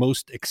clearest,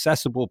 most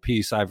accessible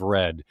piece I've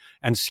read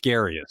and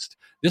scariest.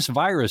 This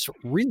virus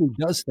really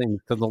does things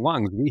to the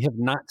lungs we have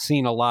not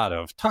seen a lot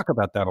of. Talk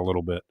about that a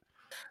little bit.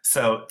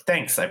 So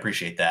thanks, I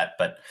appreciate that.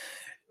 But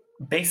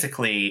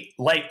basically,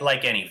 like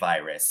any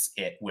virus,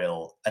 it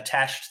will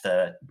attach to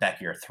the back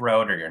of your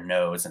throat or your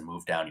nose and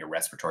move down your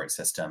respiratory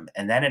system.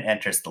 And then it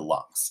enters the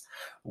lungs,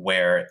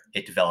 where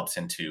it develops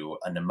into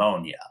a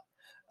pneumonia,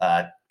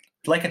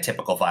 like a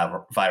typical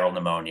viral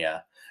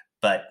pneumonia.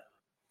 But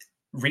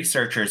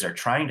researchers are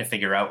trying to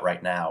figure out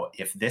right now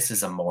if this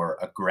is a more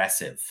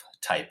aggressive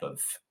type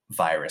of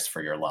virus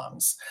for your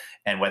lungs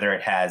and whether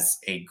it has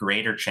a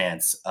greater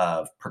chance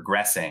of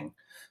progressing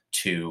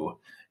to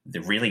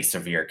the really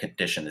severe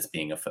condition that's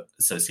being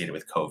associated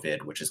with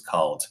COVID, which is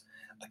called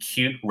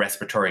acute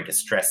respiratory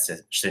distress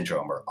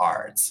syndrome, or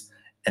ARDS.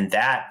 And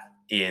that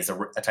is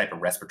a type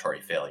of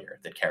respiratory failure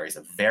that carries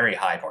a very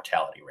high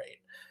mortality rate.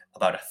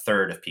 About a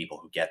third of people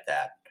who get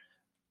that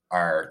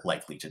are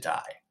likely to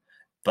die.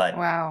 But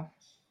wow.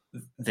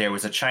 There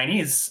was a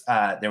Chinese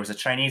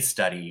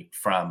study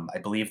from, I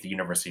believe, the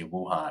University of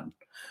Wuhan,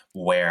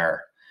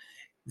 where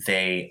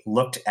they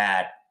looked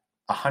at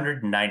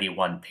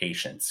 191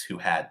 patients who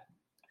had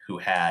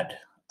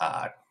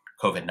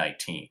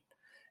COVID-19,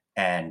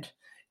 and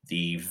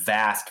the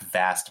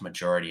vast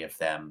majority of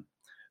them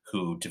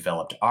who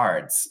developed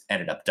ARDS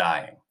ended up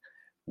dying.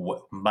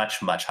 Much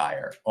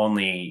higher.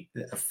 Only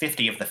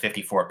 50 of the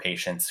 54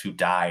 patients who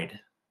died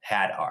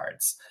had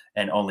ARDS,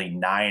 and only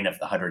 9 of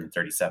the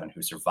 137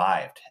 who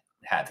survived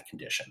had the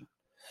condition.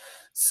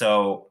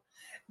 So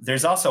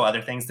there's also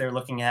other things they're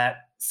looking at,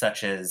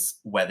 such as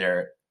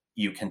whether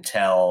you can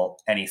tell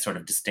any sort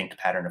of distinct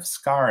pattern of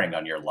scarring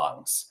on your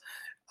lungs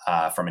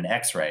from an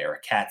X-ray or a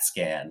CAT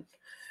scan.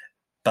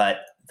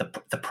 But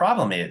the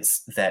problem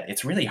is that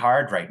it's really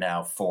hard right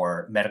now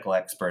for medical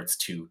experts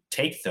to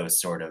take those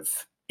sort of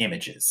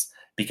images,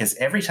 because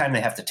every time they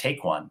have to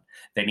take one,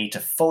 they need to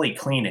fully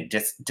clean and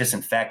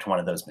disinfect one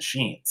of those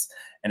machines.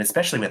 And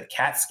especially with a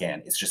CAT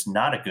scan, it's just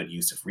not a good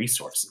use of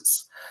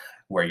resources,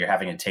 where you're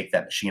having to take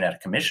that machine out of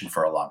commission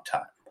for a long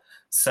time.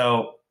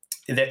 So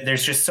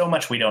there's just so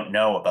much we don't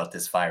know about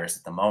this virus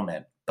at the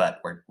moment,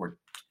 but we're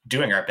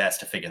doing our best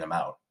to figure them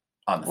out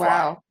on the fly.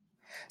 Wow.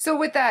 So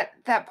with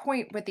that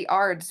point with the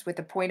ARDS, with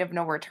the point of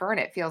no return,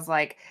 it feels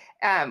like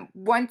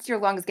once your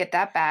lungs get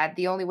that bad,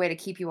 the only way to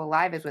keep you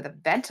alive is with a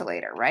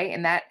ventilator, right?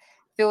 And that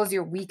fills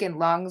your weakened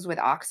lungs with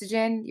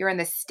oxygen. You're in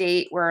the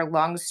state where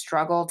lungs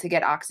struggle to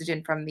get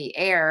oxygen from the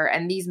air,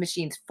 and these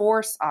machines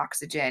force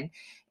oxygen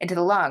into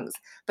the lungs.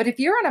 But if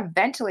you're on a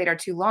ventilator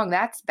too long,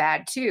 that's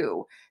bad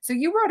too. So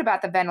you wrote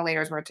about the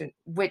ventilators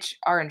which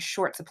are in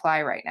short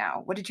supply right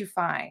now. What did you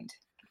find?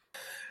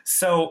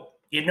 So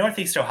in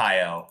Northeast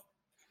Ohio,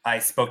 I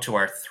spoke to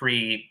our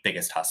three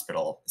biggest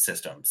hospital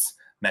systems,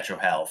 Metro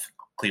Health,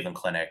 Cleveland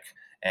Clinic,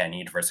 and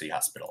University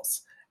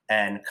Hospitals.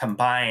 And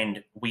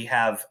combined, we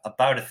have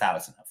about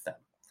 1,000 of them.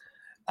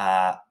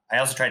 I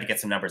also tried to get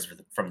some numbers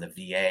from the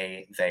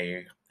VA.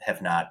 They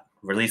have not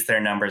released their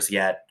numbers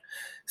yet.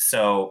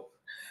 So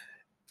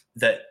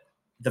the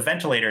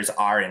ventilators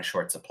are in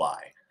short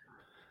supply.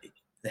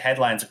 The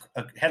headlines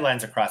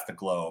across the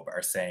globe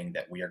are saying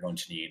that we are going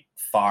to need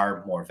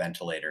far more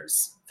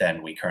ventilators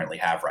than we currently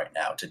have right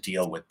now to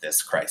deal with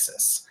this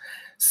crisis.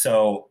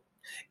 So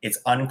it's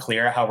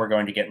unclear how we're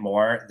going to get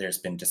more. There's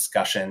been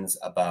discussions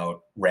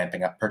about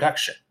ramping up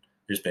production.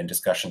 There's been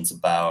discussions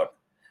about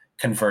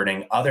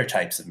converting other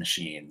types of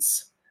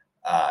machines,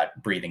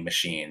 breathing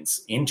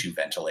machines, into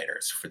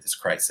ventilators for this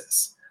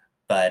crisis.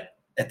 But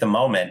at the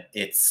moment,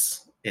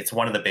 it's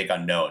one of the big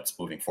unknowns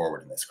moving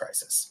forward in this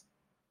crisis.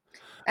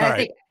 And I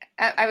think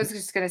I was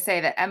just going to say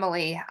that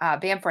Emily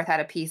Bamforth had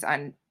a piece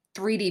on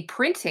 3D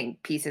printing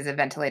pieces of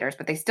ventilators,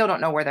 but they still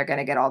don't know where they're going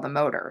to get all the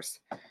motors.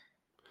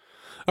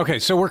 Okay,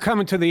 so we're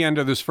coming to the end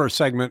of this first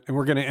segment, and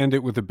we're going to end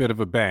it with a bit of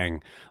a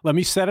bang. Let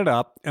me set it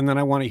up, and then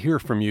I want to hear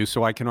from you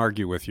so I can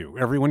argue with you.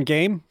 Everyone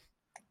game?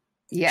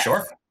 Yes.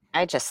 Sure.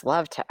 I just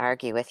love to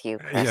argue with you,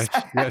 Chris.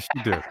 Yes,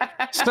 you do.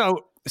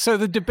 So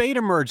the debate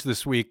emerged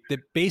this week that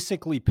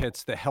basically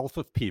pits the health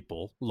of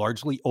people,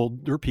 largely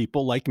older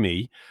people like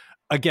me,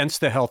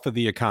 against the health of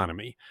the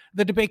economy.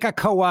 The debate got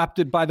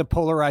co-opted by the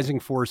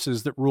polarizing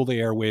forces that rule the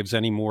airwaves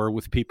anymore,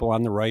 with people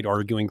on the right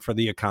arguing for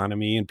the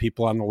economy and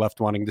people on the left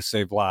wanting to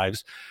save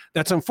lives.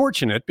 That's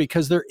unfortunate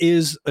because there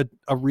is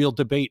a real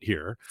debate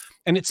here.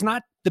 And it's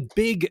not the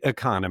big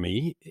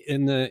economy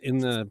in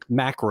the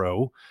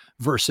macro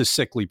versus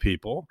sickly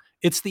people.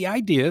 It's the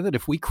idea that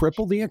if we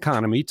cripple the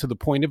economy to the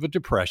point of a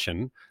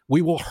depression,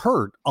 we will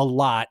hurt a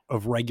lot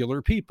of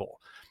regular people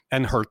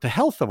and hurt the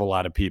health of a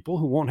lot of people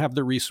who won't have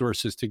the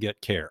resources to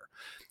get care.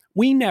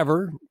 We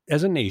never,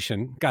 as a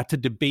nation, got to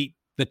debate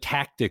the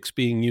tactics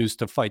being used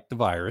to fight the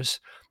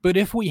virus. But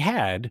if we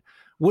had,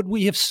 would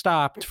we have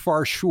stopped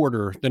far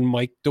shorter than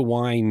Mike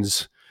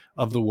DeWine's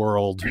of the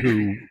world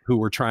who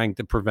were trying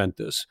to prevent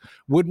this?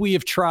 Would we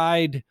have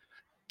tried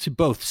to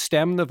both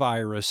stem the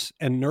virus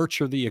and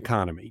nurture the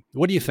economy?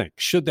 What do you think?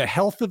 Should the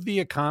health of the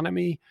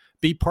economy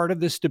be part of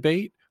this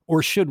debate,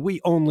 or should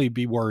we only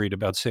be worried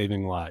about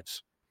saving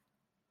lives?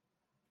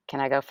 Can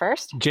I go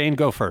first? Jane,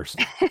 go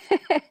first.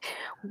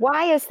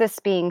 Why is this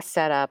being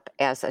set up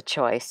as a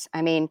choice?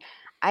 I mean,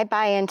 I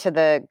buy into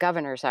the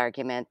governor's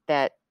argument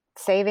that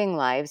saving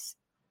lives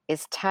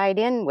is tied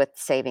in with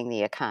saving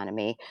the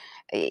economy.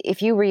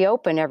 If you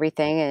reopen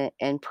everything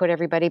and put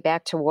everybody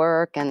back to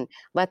work and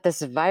let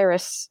this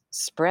virus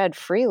spread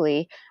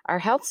freely, our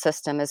health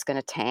system is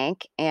going to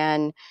tank,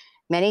 and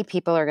more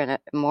people are going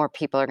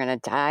to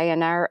die,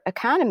 and our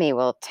economy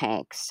will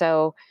tank.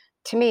 So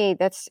to me,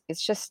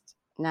 it's just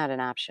not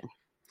an option.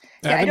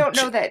 Yeah, I don't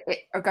know that.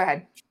 Go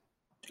ahead.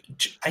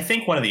 I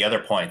think one of the other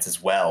points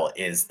as well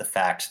is the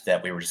fact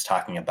that we were just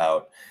talking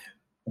about,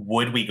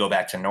 would we go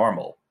back to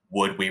normal?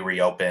 Would we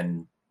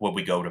reopen? Would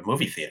we go to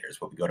movie theaters?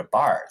 Would we go to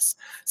bars?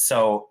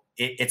 So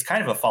it's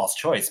kind of a false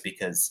choice,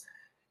 because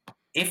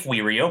if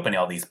we reopen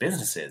all these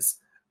businesses,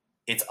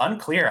 it's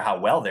unclear how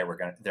well they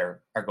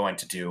are going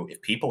to do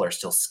if people are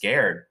still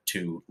scared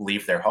to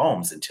leave their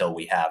homes until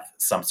we have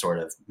some sort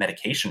of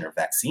medication or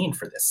vaccine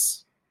for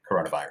this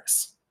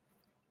coronavirus.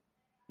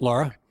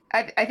 Laura?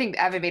 I think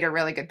Evan made a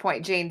really good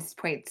point. Jane's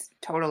point's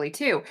totally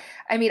too.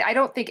 I mean, I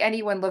don't think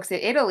anyone looks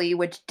at Italy,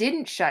 which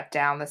didn't shut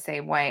down the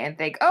same way, and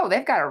think, oh,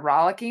 they've got a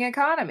rollicking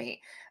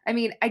economy. I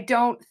mean, I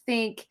don't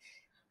think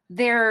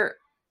that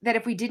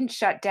if we didn't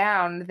shut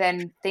down,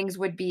 then things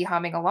would be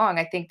humming along.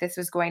 I think this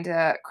was going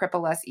to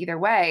cripple us either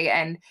way,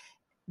 and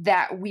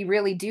that we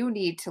really do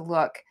need to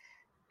look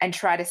and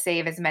try to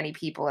save as many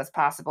people as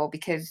possible,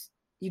 because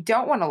you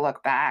don't want to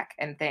look back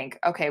and think,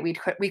 okay, we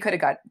could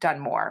have done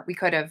more. We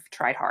could have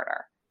tried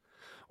harder.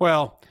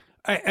 Well,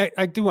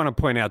 I do want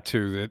to point out,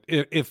 too, that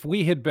if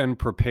we had been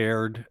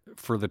prepared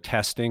for the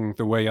testing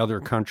the way other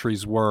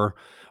countries were,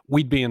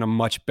 we'd be in a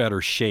much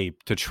better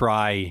shape to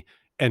try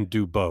and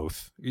do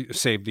both,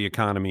 save the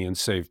economy and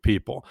save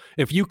people.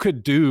 If you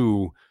could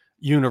do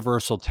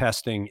universal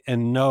testing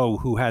and know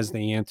who has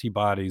the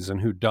antibodies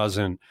and who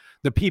doesn't,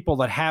 the people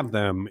that have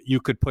them,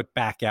 you could put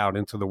back out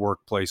into the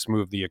workplace,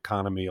 move the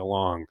economy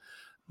along.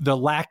 The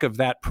lack of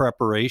that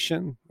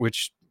preparation,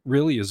 which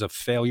really is a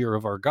failure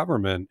of our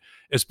government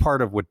is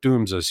part of what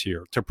dooms us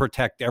here. To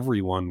protect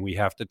everyone, we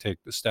have to take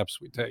the steps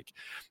we take.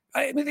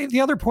 I mean,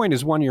 the other point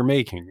is one you're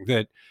making,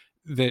 that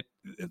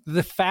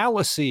the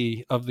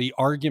fallacy of the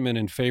argument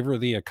in favor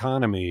of the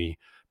economy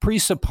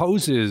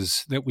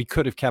presupposes that we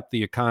could have kept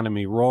the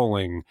economy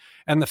rolling.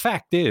 And the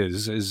fact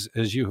is,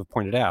 as you have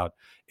pointed out,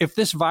 if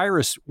this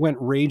virus went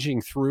raging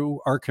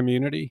through our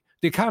community,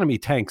 the economy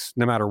tanks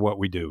no matter what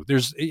we do.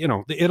 There's,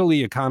 the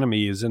Italy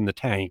economy is in the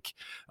tank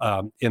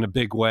in a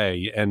big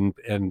way, and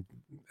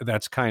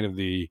that's kind of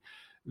the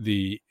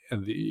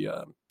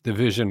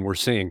division we're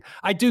seeing.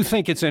 I do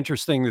think it's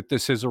interesting that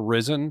this has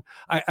arisen.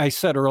 I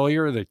said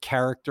earlier that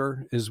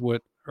character is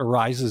what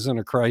arises in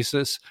a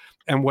crisis.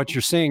 And what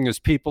you're seeing is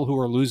people who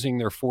are losing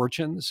their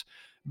fortunes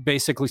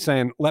basically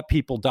saying, let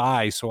people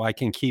die so I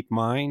can keep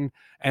mine.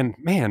 And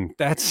man,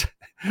 that's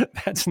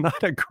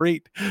not a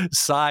great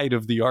side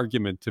of the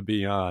argument to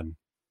be on.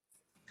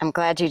 I'm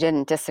glad you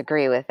didn't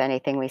disagree with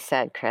anything we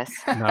said, Chris.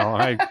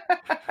 No,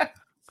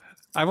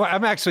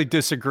 I'm actually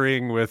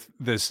disagreeing with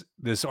this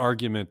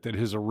argument that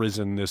has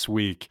arisen this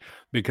week,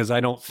 because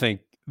I don't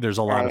think there's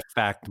a lot of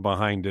fact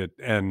behind it.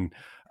 And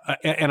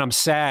I'm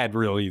sad,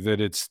 really,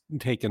 that it's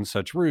taken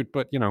such root.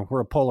 But, we're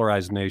a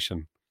polarized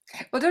nation.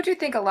 Well, don't you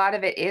think a lot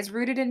of it is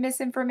rooted in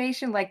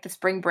misinformation? Like the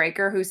spring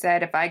breaker who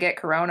said, if I get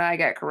corona, I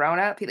get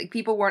corona. Like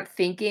people weren't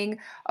thinking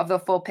of the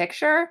full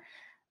picture.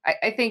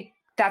 I think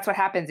that's what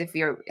happens if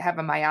you have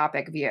a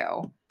myopic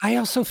view. I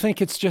also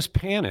think it's just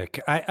panic.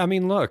 I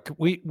mean, look,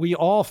 we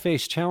all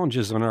face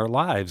challenges in our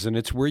lives, and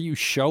it's where you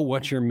show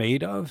what you're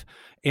made of.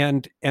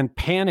 And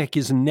panic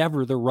is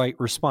never the right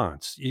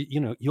response.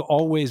 You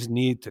always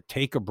need to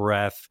take a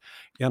breath.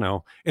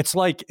 It's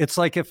like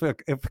if a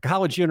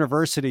college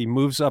university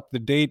moves up the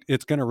date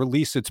it's going to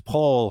release its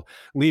poll,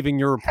 leaving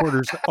your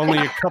reporters only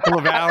a couple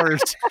of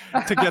hours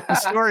to get the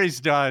stories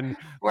done.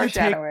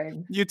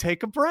 Foreshadowing. You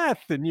take a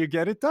breath and you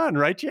get it done,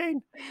 right,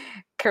 Jane?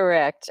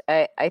 Correct.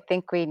 I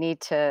think we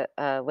need to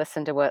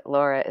listen to what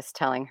Laura is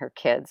telling her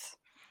kids.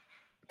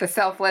 The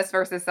selfless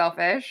versus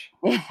selfish.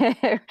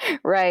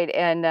 Right.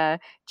 And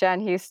John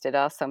Husted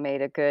also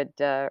made a good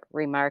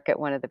remark at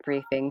one of the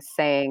briefings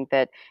saying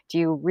that, do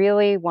you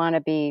really want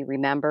to be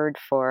remembered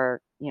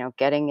for,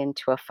 getting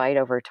into a fight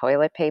over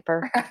toilet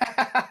paper?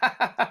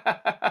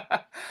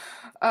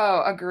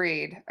 Oh,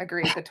 agreed.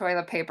 The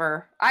toilet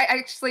paper.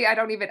 I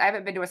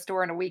haven't been to a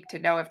store in a week to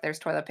know if there's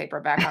toilet paper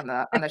back on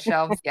the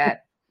shelves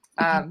yet.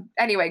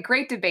 Anyway,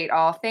 great debate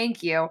all.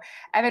 Thank you.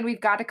 Evan,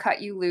 we've got to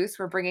cut you loose.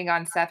 We're bringing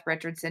on Seth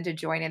Richardson to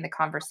join in the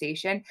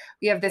conversation.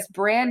 We have this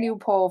brand new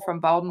poll from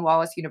Baldwin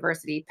Wallace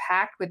University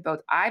packed with both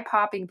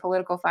eye-popping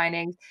political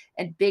findings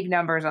and big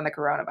numbers on the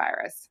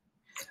coronavirus.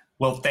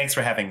 Well, thanks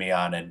for having me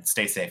on, and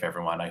stay safe,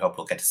 everyone. I hope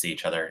we'll get to see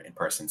each other in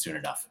person soon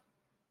enough.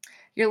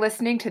 You're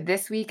listening to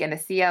This Week in the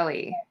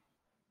CLE.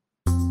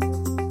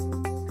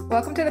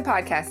 Welcome to the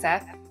podcast,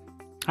 Seth.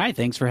 Hi,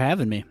 thanks for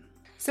having me.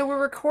 So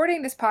we're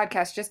recording this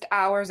podcast just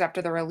hours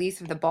after the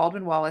release of the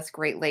Baldwin Wallace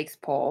Great Lakes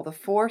poll, the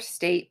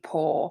 4-state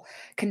poll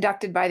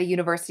conducted by the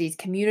university's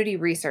Community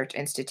Research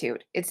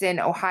Institute. It's in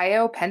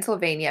Ohio,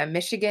 Pennsylvania,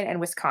 Michigan, and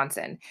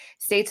Wisconsin,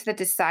 states that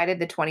decided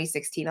the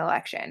 2016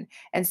 election.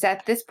 And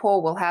Seth, this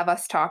poll will have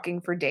us talking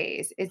for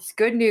days. It's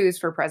good news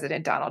for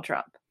President Donald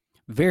Trump.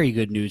 Very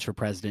good news for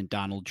President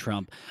Donald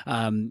Trump.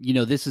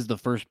 This is the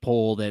first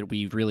poll that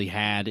we've really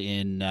had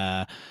in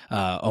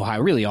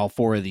Ohio, really all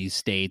 4 of these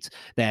states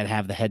that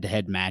have the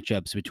head-to-head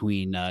matchups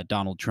between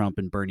Donald Trump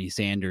and Bernie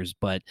Sanders.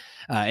 But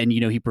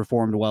he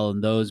performed well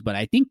in those. But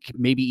I think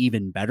maybe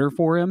even better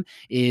for him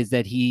is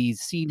that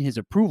he's seen his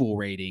approval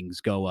ratings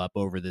go up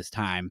over this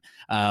time.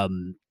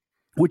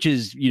 Which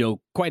is,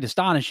 quite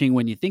astonishing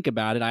when you think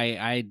about it.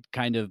 I'd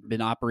kind of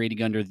been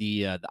operating under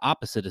the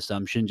opposite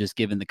assumption, just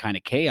given the kind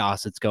of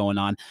chaos that's going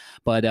on.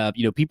 But,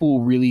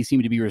 people really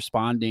seem to be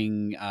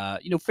responding,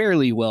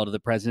 fairly well to the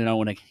president. I don't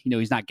want to,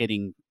 he's not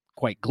getting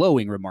quite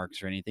glowing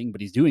remarks or anything,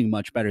 but he's doing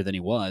much better than he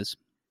was.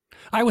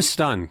 I was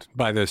stunned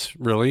by this,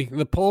 really.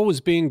 The poll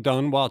was being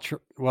done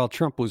while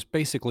Trump was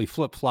basically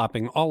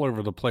flip-flopping all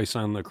over the place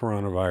on the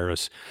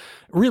coronavirus,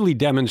 really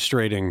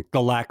demonstrating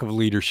the lack of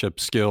leadership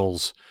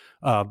skills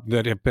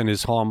that have been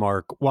his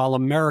hallmark, while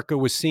America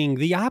was seeing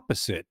the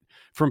opposite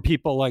from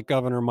people like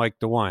Governor Mike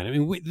DeWine. I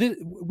mean,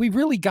 we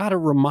really got a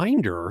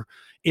reminder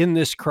in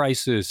this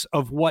crisis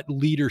of what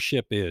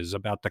leadership is,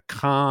 about the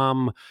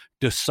calm,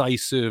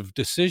 decisive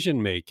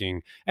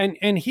decision-making.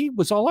 And he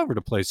was all over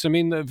the place. I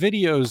mean, the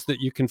videos that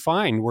you can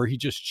find where he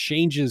just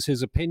changes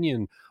his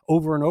opinion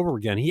over and over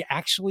again. He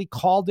actually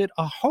called it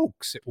a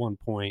hoax at one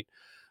point.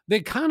 The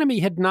economy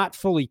had not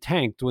fully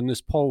tanked when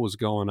this poll was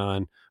going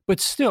on, but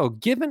still,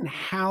 given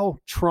how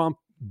Trump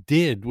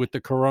did with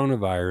the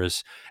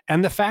coronavirus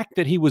and the fact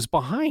that he was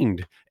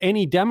behind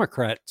any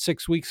Democrat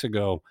 6 weeks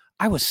ago,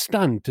 I was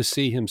stunned to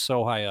see him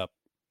so high up.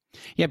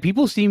 Yeah,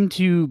 people seem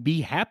to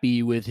be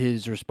happy with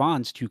his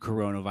response to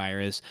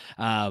coronavirus,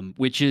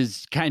 which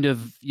is kind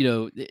of,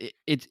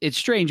 it's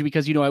strange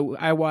because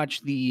I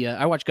watch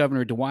I watch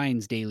Governor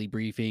DeWine's daily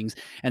briefings,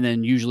 and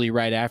then usually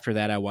right after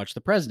that I watch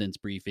the president's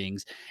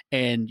briefings,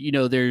 and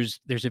there's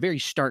a very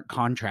stark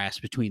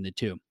contrast between the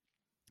two.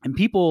 And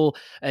people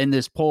in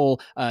this poll,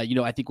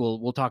 I think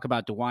we'll talk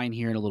about DeWine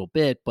here in a little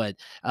bit, but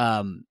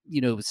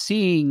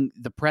seeing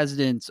the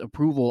president's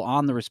approval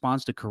on the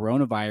response to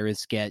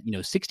coronavirus get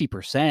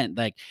 60%,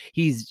 like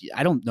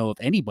I don't know if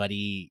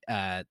anybody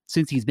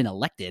since he's been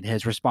elected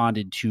has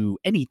responded to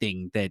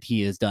anything that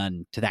he has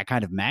done to that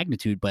kind of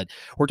magnitude. But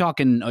we're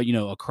talking,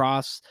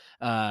 across.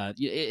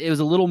 It was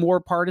a little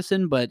more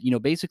partisan, but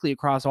basically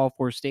across all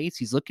 4 states,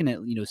 he's looking at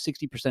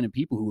 60% of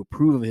people who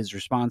approve of his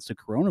response to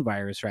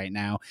coronavirus right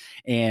now.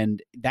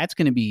 And that's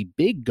going to be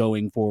big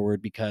going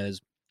forward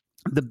because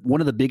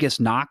one of the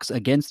biggest knocks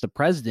against the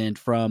president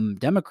from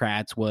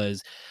Democrats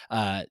was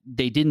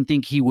they didn't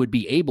think he would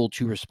be able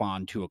to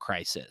respond to a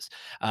crisis.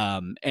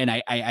 And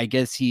I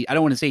guess I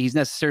don't want to say he's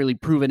necessarily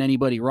proven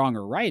anybody wrong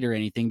or right or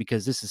anything,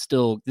 because this is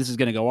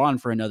going to go on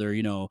for another,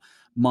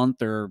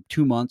 month or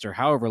 2 months or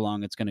however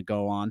long it's going to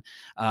go on.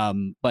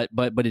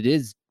 But it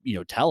is,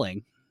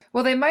 telling.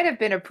 Well, they might have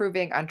been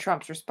approving on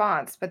Trump's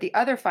response, but the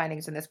other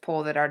findings in this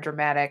poll that are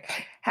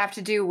dramatic have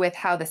to do with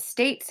how the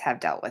states have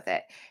dealt with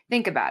it.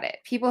 Think about it.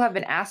 People have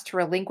been asked to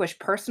relinquish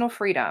personal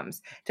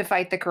freedoms to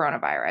fight the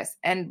coronavirus.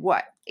 And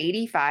what,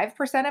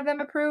 85% of them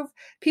approve?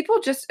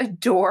 People just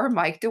adore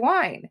Mike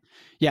DeWine.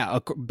 Yeah,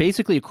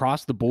 basically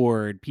across the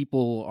board,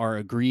 people are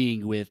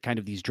agreeing with kind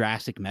of these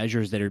drastic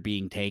measures that are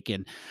being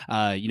taken.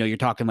 You're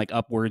talking like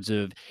upwards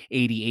of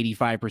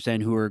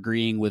 85% who are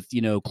agreeing with,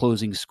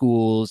 closing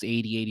schools,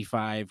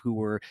 85 who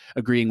were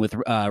agreeing with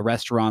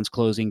restaurants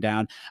closing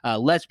down,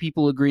 less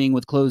people agreeing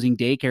with closing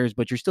daycares,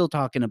 but you're still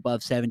talking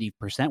above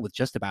 70% with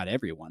just about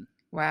everyone.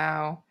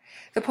 Wow.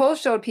 The polls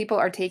showed people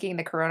are taking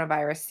the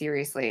coronavirus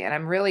seriously, and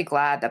I'm really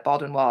glad that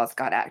Baldwin Wallace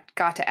got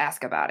to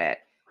ask about it.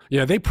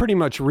 Yeah, they pretty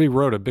much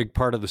rewrote a big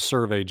part of the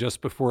survey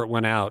just before it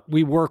went out.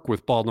 We work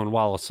with Baldwin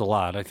Wallace a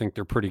lot. I think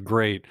they're pretty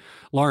great.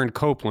 Lauren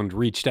Copeland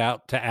reached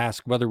out to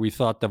ask whether we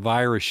thought the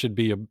virus should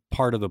be a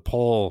part of the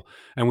poll,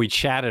 and we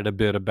chatted a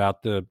bit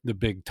about the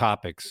big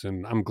topics,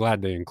 and I'm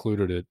glad they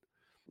included it.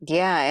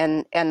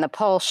 Yeah, and the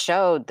poll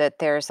showed that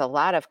there's a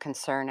lot of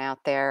concern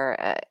out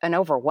there. An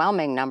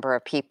overwhelming number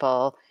of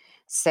people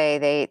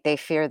say they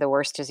fear the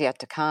worst is yet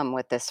to come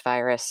with this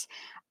virus.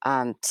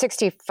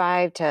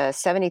 65 to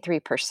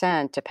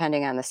 73%,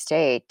 depending on the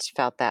state,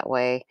 felt that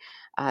way.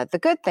 The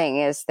good thing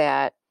is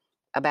that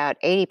about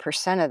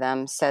 80% of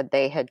them said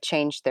they had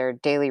changed their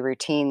daily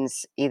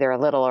routines either a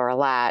little or a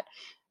lot,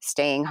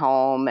 staying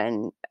home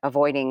and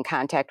avoiding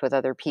contact with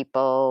other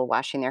people,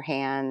 washing their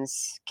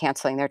hands,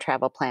 canceling their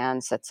travel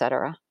plans,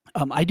 etc.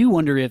 I do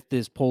wonder if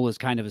this poll is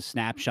kind of a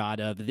snapshot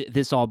of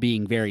this all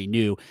being very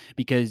new,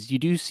 because you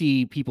do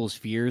see people's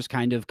fears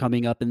kind of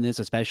coming up in this,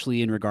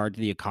 especially in regard to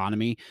the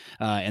economy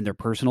and their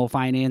personal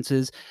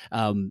finances.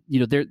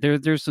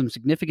 There's some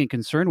significant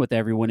concern with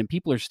everyone, and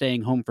people are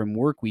staying home from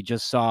work. We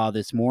just saw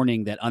this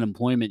morning that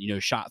unemployment,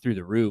 shot through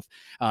the roof,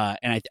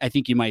 and I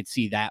think you might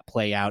see that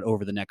play out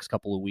over the next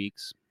couple of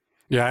weeks.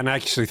 Yeah, and I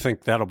actually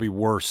think that'll be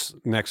worse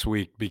next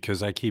week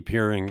because I keep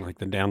hearing like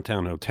the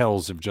downtown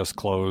hotels have just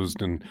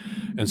closed and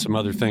some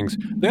other things.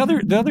 The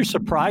other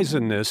surprise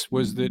in this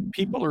was that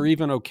people are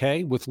even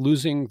okay with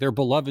losing their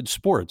beloved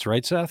sports,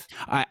 right, Seth?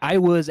 I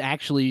was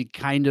actually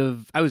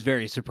I was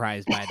very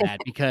surprised by that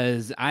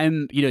because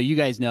you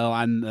guys know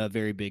I'm a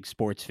very big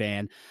sports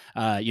fan.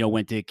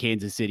 Went to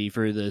Kansas City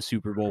for the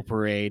Super Bowl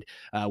parade.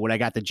 When I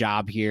got the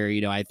job here,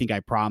 I think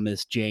I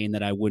promised Jane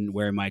that I wouldn't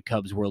wear my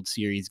Cubs World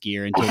Series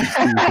gear until the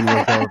season was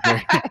over.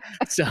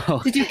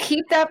 So did you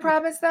keep that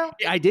promise though?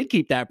 I did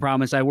keep that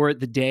promise. I wore it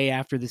the day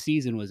after the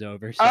season was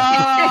over. So. Oh,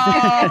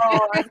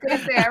 I was gonna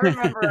say I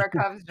remember a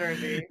Cubs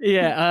jersey.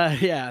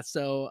 Yeah.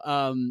 So,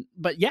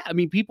 but yeah, I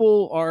mean,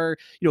 people are,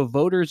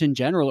 voters in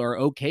general are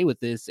okay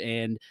with this,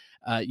 and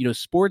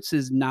sports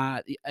is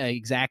not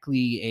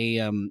exactly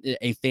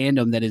a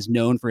fandom that is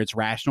known for its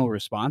rational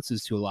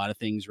responses to a lot of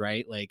things,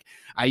 right? Like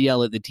I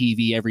yell at the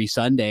TV every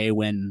Sunday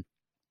when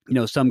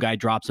some guy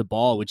drops a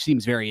ball, which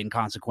seems very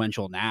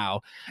inconsequential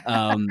now.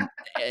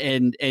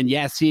 And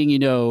yeah, seeing,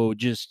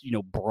 just,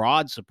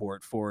 broad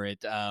support for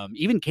it,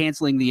 even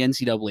canceling the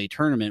NCAA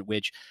tournament,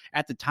 which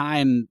at the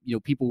time,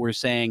 people were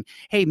saying,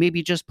 hey,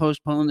 maybe just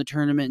postpone the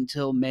tournament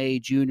until May,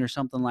 June or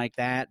something like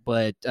that.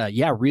 But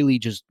yeah, really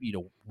just,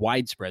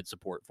 widespread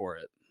support for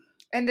it.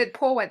 And the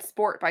poll went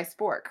sport by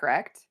sport,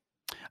 correct?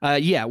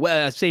 Yeah,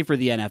 well, save for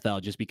the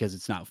NFL, just because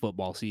it's not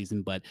football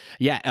season. But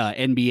yeah,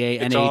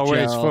 NBA, it's NHL.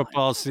 Always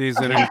football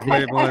season in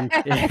Cleveland.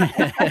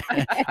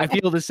 I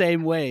feel the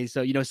same way.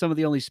 So, some of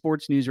the only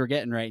sports news we're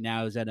getting right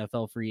now is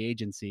NFL free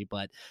agency.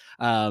 But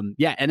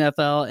yeah,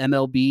 NFL,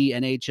 MLB,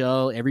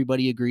 NHL,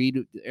 everybody agreed,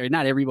 or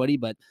not everybody,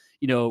 but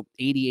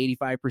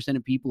 85%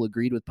 of people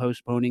agreed with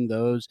postponing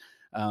those.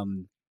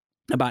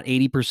 About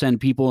 80% of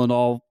people in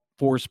all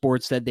 4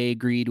 sports said they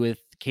agreed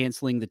with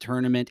canceling the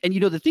tournament. And,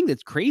 the thing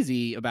that's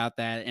crazy about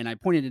that, and I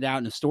pointed it out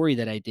in a story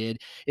that I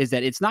did, is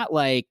that it's not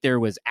like there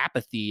was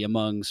apathy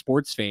among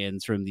sports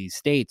fans from these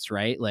states,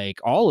 right? Like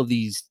all of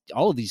these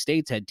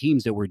states had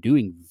teams that were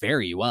doing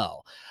very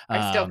well.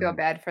 I still feel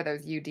bad for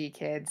those UD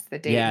kids, the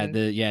Yeah,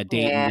 Dayton.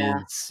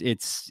 Dayton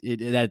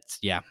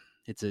Yeah.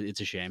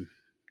 it's a shame.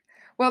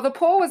 Well, the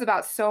poll was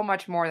about so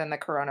much more than the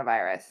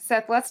coronavirus.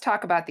 Seth, let's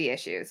talk about the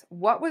issues.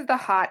 What was the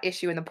hot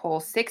issue in the poll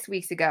 6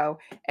 weeks ago,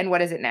 and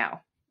what is it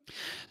now?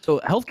 So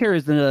healthcare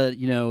is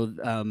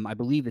I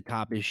believe the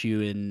top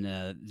issue in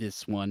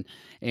this one.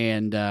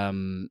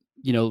 And,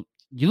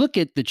 you look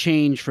at the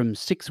change from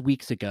 6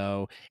 weeks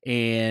ago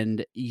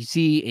and you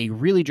see a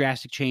really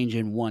drastic change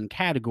in one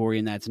category,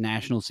 and that's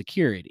national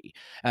security.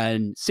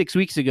 And 6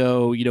 weeks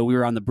ago, we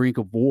were on the brink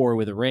of war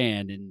with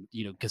Iran, and,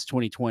 because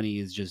 2020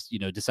 is just,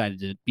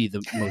 decided to be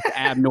the most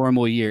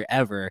abnormal year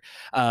ever.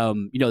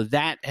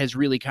 That has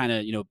really kind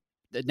of,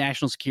 the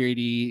national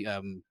security,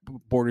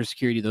 border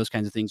security, those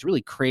kinds of things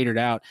really cratered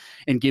out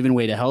and given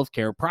way to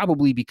healthcare,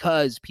 probably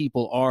because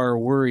people are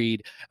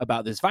worried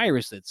about this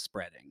virus that's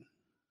spreading.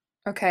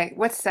 Okay,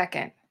 what's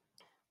second?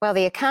 Well,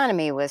 the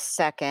economy was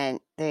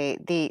second.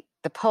 The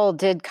poll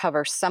did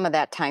cover some of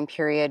that time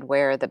period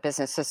where the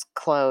businesses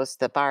closed,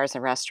 the bars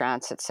and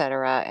restaurants, et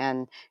cetera,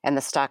 and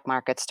the stock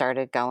market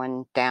started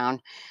going down.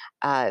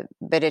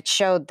 But it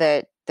showed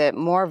that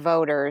more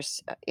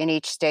voters in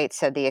each state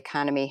said the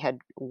economy had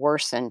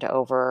worsened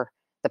over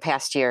the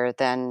past year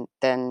than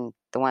the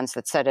ones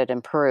that said it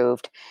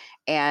improved.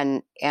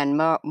 And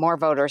more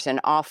voters in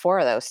all four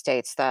of those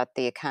states thought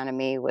the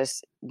economy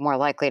was more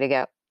likely to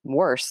get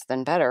worse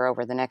than better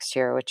over the next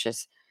year, which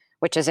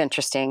is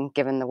interesting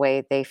given the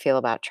way they feel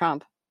about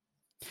Trump.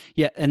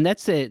 Yeah, and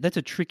that's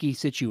a tricky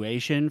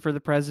situation for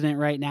the president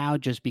right now,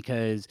 just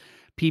because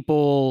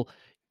people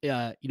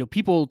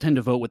people tend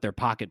to vote with their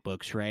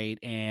pocketbooks, right?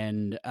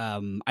 And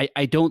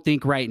I don't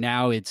think right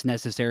now it's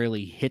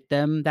necessarily hit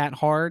them that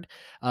hard.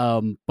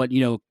 But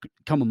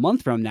come a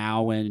month from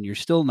now, when you're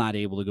still not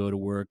able to go to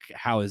work,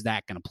 how is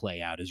that going to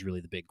play out is really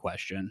the big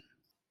question.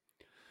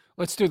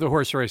 Let's do the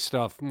horse race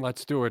stuff.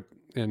 Let's do it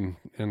in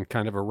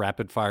kind of a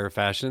rapid fire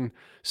fashion.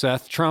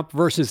 Seth, Trump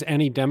versus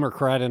any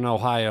Democrat in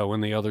Ohio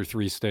and the other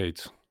three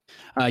states.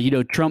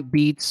 Trump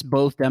beats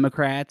both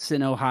Democrats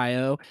in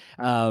Ohio.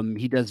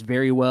 He does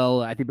very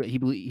well. I think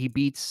he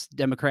beats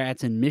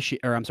Democrats in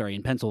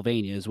in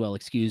Pennsylvania as well.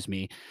 Excuse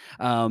me.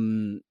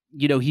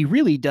 He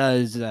really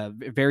does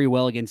very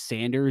well against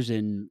Sanders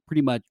in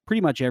pretty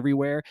much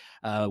everywhere.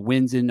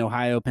 Wins in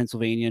Ohio,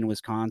 Pennsylvania, and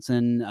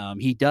Wisconsin.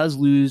 He does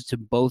lose to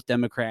both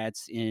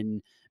Democrats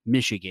in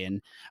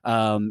Michigan,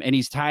 and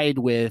he's tied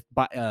with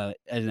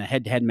in a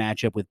head-to-head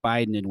matchup with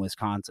Biden in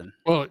Wisconsin.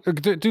 Well,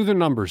 do the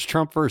numbers.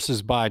 Trump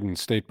versus Biden,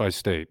 state by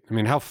state. I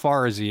mean, how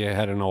far is he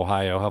ahead in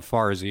Ohio? How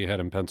far is he ahead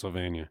in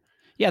Pennsylvania?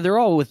 Yeah, they're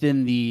all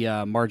within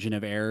the margin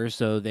of error,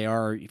 so they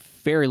are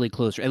fairly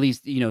close. At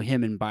least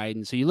him and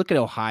Biden. So you look at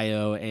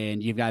Ohio,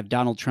 and you've got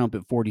Donald Trump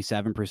at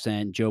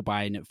 47%, Joe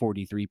Biden at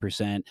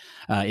 43%.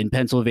 In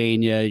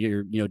Pennsylvania,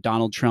 you're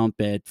Donald Trump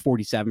at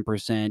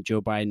 47%,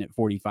 Joe Biden at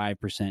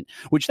 45%.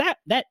 Which that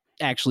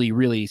actually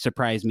really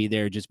surprised me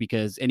there, just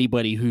because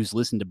anybody who's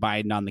listened to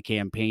Biden on the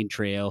campaign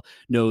trail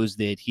knows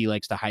that he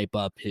likes to hype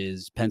up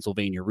his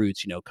Pennsylvania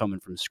roots, coming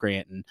from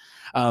Scranton.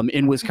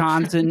 In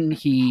Wisconsin,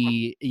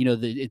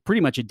 it's pretty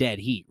much a dead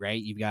heat,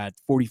 right? You've got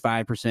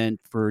 45%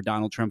 for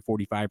Donald Trump,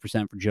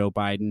 45% for Joe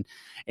Biden.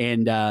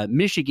 And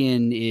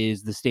Michigan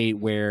is the state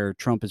where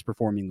Trump is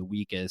performing the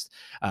weakest,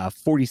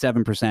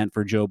 47%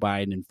 for Joe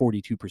Biden and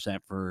 42%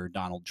 for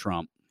Donald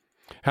Trump.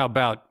 How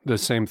about the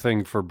same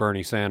thing for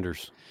Bernie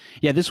Sanders?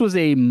 Yeah, this was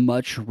a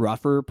much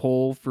rougher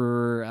poll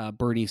for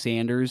Bernie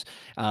Sanders.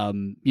 I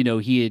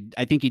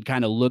think he'd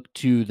kind of looked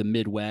to the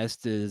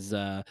Midwest as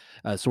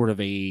sort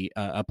of a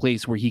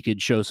place where he could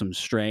show some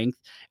strength.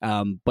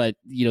 But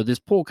this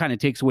poll kind of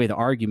takes away the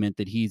argument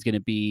that he's going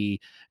to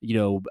be,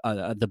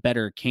 the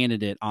better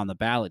candidate on the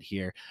ballot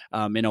here.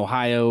 In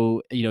Ohio,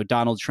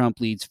 Donald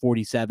Trump leads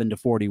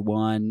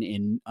 47-41.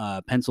 In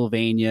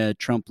Pennsylvania,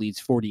 Trump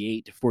leads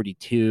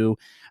 48-42.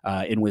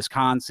 In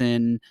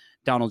Wisconsin,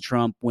 Donald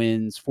Trump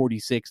wins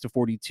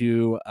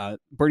 46-42.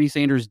 Bernie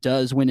Sanders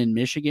does win in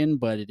Michigan,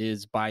 but it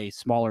is by a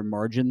smaller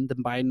margin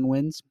than Biden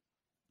wins.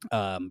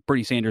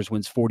 Bernie Sanders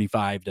wins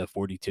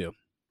 45-42.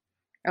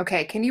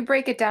 Okay, can you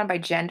break it down by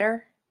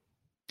gender?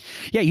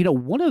 Yeah,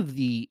 one of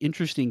the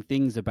interesting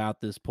things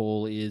about this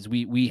poll is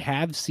we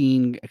have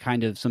seen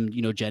kind of some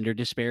gender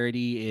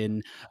disparity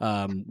in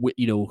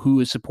who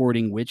is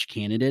supporting which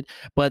candidate,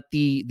 but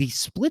the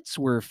splits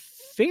were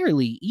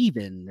fairly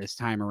even this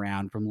time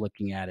around from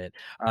looking at it.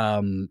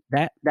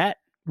 That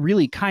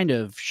really kind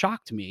of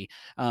shocked me.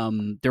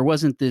 There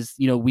wasn't this,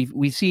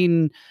 we've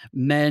seen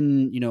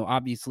men,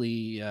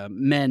 obviously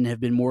men have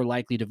been more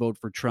likely to vote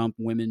for Trump,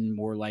 women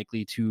more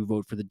likely to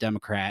vote for the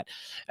Democrat,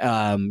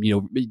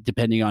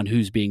 depending on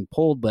who's being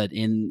polled. But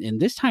in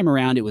this time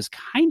around, it was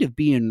kind of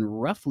being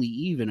roughly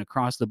even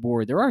across the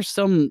board. There are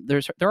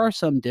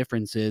some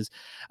differences.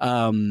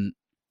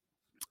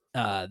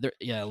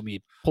 Yeah, let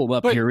me pull them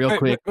up But here real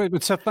quick.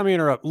 Seth, let me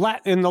interrupt.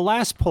 In the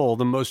last poll,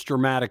 the most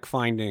dramatic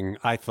finding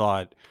I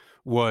thought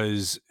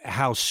was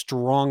how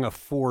strong a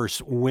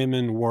force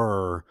women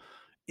were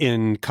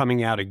in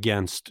coming out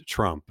against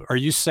Trump. Are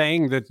you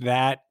saying that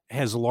that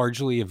has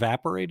largely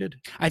evaporated?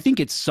 I think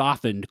it's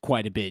softened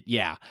quite a bit,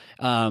 yeah.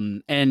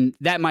 And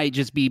that might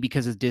just be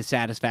because of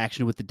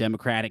dissatisfaction with the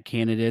Democratic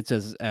candidates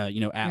as at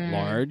Mm.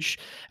 large,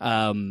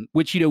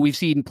 which we've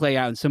seen play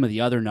out in some of the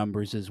other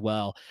numbers as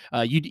well.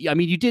 You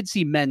did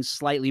see men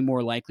slightly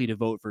more likely to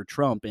vote for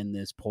Trump in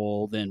this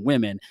poll than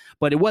women,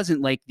 but it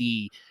wasn't like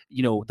the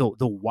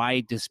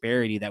wide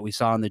disparity that we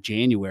saw in the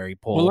January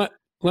Well, poll.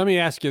 let me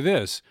ask you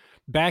this.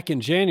 Back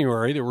in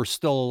January, there were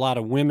still a lot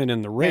of women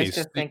in the I was race.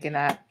 just thinking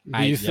that.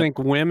 Do you Yep. think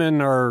women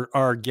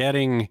are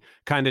getting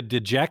kind of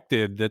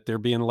dejected that they're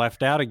being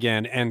left out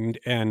again?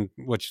 And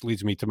which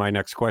leads me to my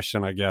next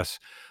question, I guess.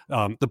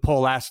 The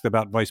poll asked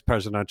about vice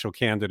presidential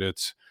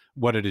candidates.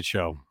 What did it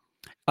show?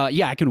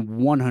 Yeah, I can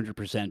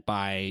 100%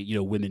 buy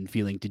women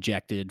feeling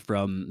dejected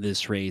from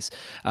this race,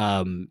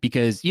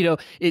 because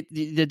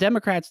the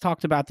Democrats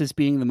talked about this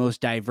being the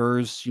most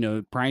diverse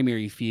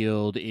primary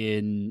field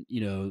in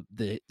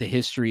the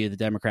history of the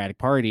Democratic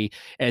Party,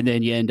 and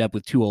then you end up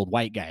with two old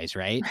white guys,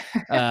 right,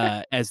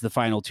 as the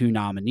final two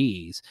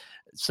nominees.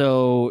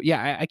 So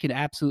yeah, I can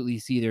absolutely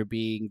see there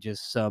being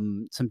just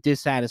some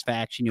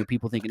dissatisfaction.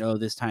 People thinking, oh,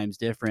 this time's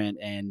different,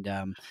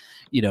 and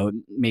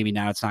maybe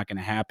now it's not going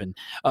to happen.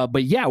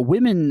 But yeah,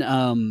 women.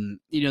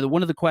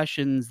 One of the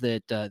questions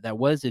that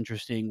was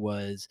interesting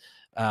was,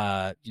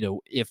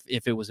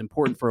 if it was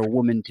important for a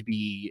woman to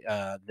be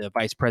the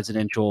vice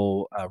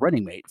presidential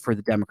running mate for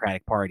the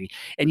Democratic Party,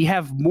 and you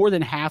have more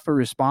than half of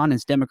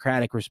respondents,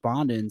 Democratic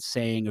respondents,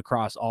 saying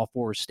across all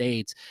four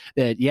states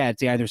that yeah,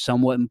 it's either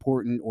somewhat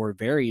important or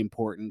very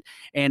important.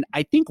 And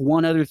I think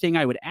one other thing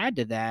I would add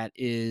to that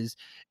is,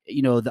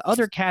 the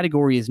other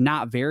category is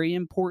not very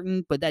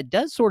important, but that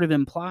does sort of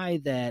imply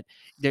that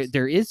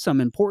there is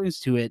some importance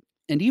to it.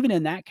 And even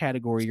in that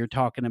category, you're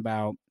talking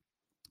about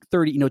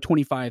 30,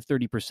 25,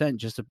 30%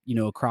 just,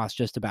 across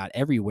just about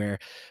everywhere.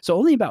 So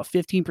only about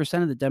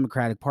 15% of the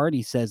Democratic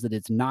Party says that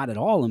it's not at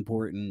all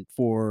important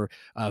for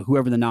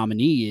whoever the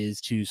nominee is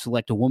to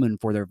select a woman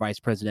for their vice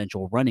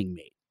presidential running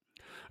mate.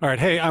 All right.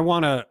 Hey, I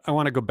want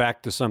to go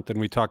back to something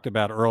we talked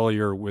about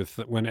earlier with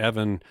when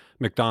Evan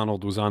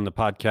McDonald was on the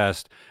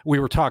podcast. We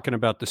were talking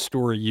about the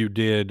story you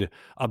did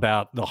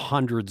about the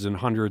hundreds and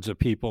hundreds of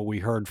people we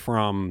heard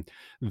from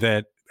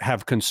that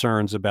have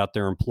concerns about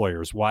their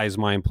employers. Why is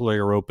my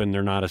employer open?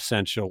 They're not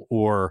essential,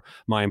 or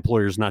my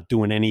employer's not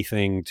doing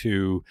anything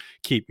to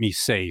keep me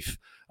safe.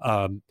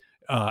 Um,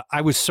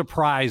 I was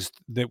surprised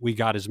that we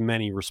got as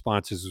many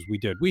responses as we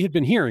did. We had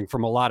been hearing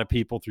from a lot of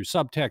people through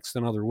subtext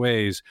and other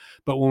ways,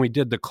 but when we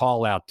did the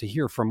call out to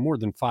hear from more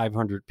than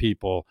 500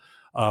 people,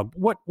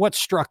 what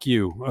struck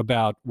you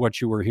about what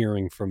you were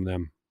hearing from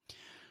them?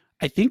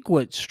 I think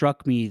what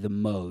struck me the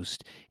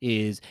most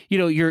is,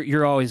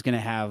 you're always going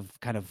to have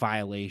kind of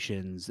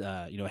violations,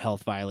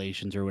 health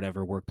violations or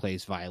whatever,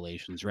 workplace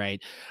violations, right?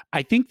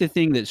 I think the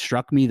thing that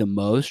struck me the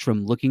most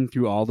from looking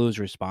through all those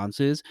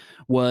responses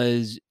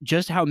was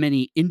just how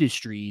many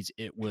industries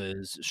it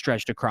was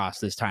stretched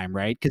across this time,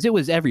 right? Because it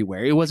was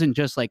everywhere. It wasn't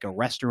just like a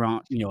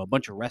restaurant, a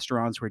bunch of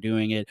restaurants were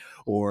doing it,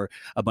 or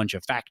a bunch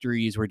of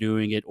factories were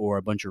doing it, or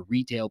a bunch of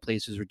retail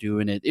places were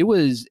doing it. It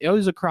was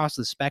across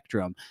the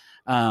spectrum.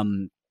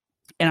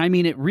 And I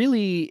mean, it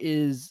really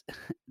is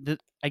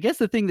I guess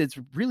the thing that's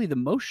really the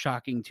most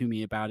shocking to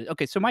me about it.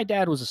 Okay, so my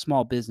dad was a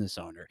small business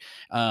owner.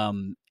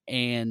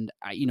 And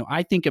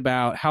I think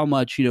about how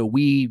much,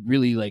 we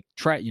really like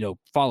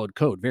followed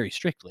code very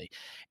strictly.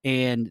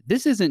 And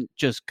this isn't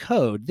just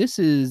code. This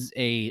is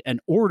an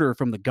order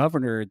from the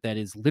governor that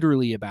is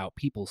literally about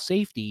people's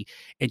safety.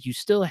 And you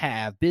still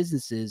have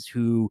businesses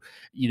who,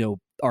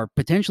 are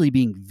potentially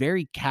being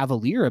very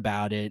cavalier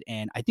about it.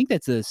 And I think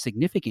that's a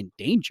significant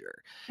danger,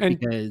 And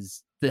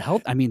because the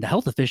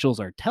health officials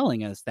are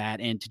telling us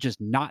that, and to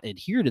just not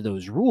adhere to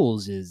those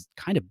rules is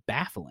kind of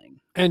baffling.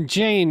 And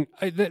Jane,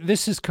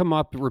 this has come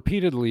up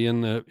repeatedly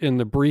in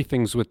the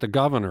briefings with the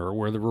governor,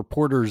 where the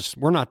reporters,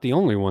 we're not the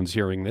only ones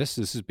hearing this.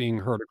 This is being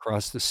heard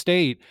across the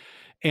state,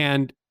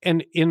 and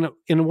in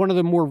one of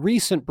the more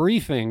recent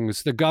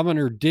briefings, the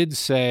governor did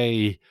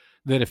say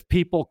that if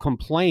people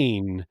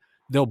complain,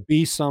 there'll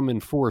be some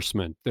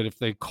enforcement. That if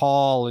they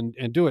call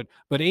and do it,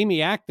 but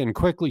Amy Acton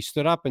quickly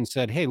stood up and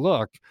said, "Hey,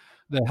 look,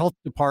 the health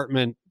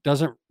department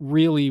doesn't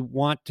really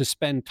want to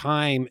spend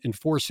time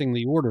enforcing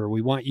the order.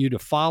 We want you to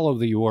follow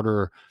the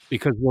order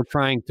because we're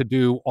trying to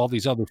do all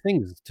these other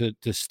things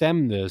to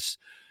stem this."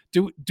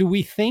 Do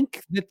we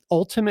think that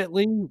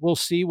ultimately we'll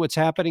see what's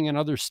happening in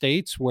other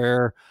states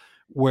where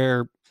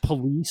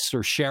police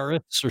or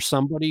sheriffs or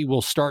somebody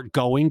will start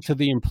going to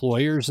the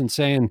employers and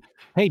saying,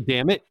 "Hey,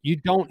 damn it, you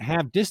don't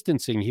have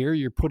distancing here.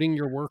 You're putting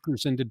your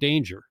workers into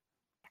danger."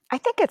 I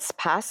think it's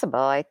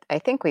possible. I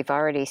think we've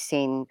already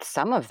seen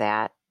some of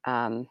that.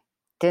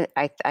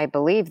 I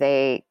believe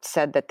they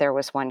said that there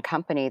was one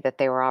company that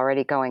they were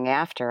already going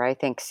after. I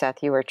think,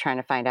 Seth, you were trying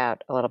to find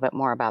out a little bit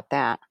more about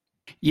that.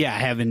 Yeah, I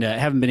haven't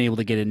been able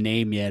to get a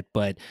name yet,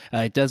 but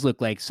it does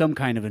look like some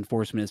kind of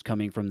enforcement is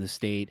coming from the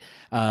state.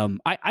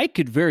 I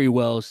could very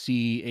well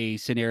see a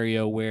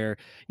scenario where,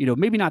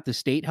 maybe not the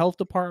state health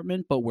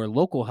department, but where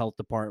local health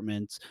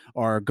departments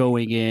are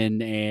going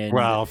in and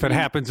Well, if it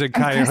happens in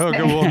I was gonna Cuyahoga,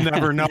 say. we'll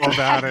never know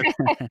about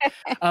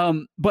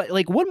it. But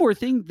like one more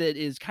thing that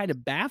is kind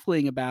of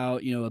baffling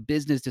about, a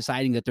business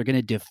deciding that they're going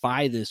to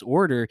defy this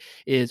order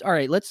is, all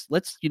right, let's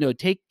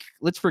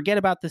forget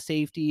about the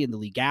safety and the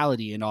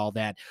legality and all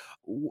that.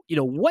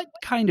 What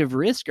kind of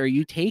risk are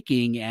you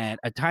taking at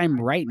a time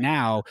right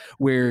now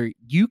where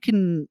you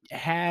can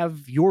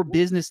have your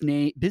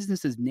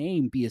business's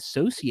name be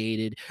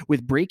associated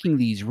with breaking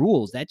these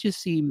rules? That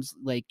just seems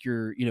like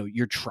you're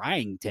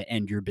trying to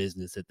end your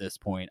business at this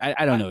point.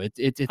 I don't I, know.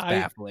 It's I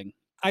baffling.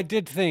 I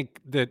did think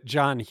that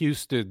John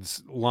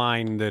Huston's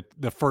line that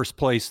the first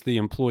place the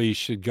employee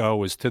should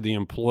go is to the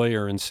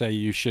employer and say,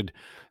 you should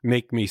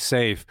make me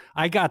safe.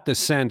 I've gotten the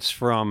sense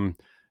from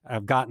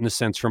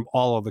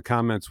all of the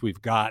comments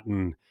we've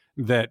gotten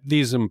that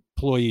these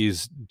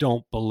employees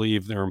don't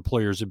believe their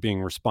employers are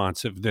being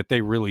responsive, that they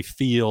really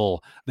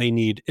feel they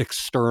need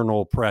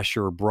external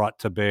pressure brought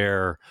to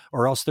bear,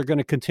 or else they're going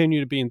to continue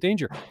to be in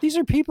danger. These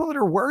are people that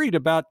are worried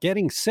about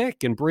getting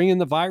sick and bringing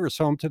the virus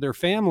home to their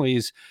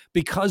families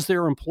because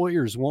their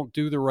employers won't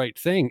do the right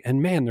thing.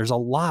 And man, there's a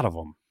lot of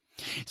them.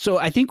 So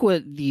I think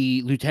what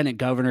the lieutenant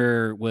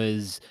governor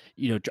was,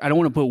 I don't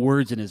want to put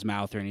words in his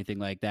mouth or anything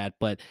like that,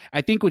 but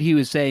I think what he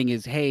was saying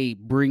is, hey,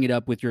 bring it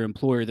up with your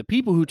employer. The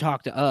people who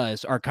talk to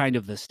us are kind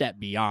of the step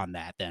beyond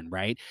that then,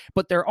 right?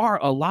 But there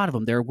are a lot of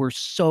them. There were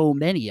so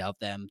many of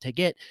them. To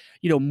get,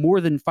 more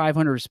than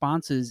 500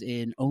 responses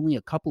in only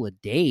a couple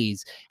of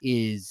days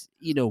is,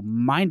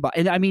 mind-boggling.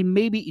 And I mean,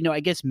 maybe, I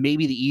guess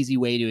maybe the easy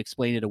way to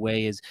explain it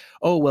away is,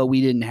 oh, well, we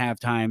didn't have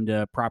time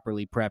to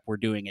properly prep. We're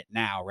doing it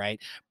now,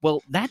 right?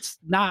 Well, that's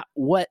not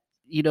what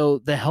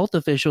the health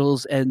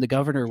officials and the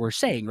governor were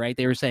saying, right?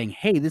 They were saying,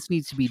 hey, this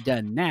needs to be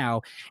done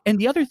now. And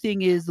the other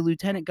thing is the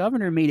lieutenant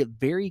governor made it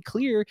very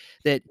clear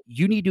that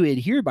you need to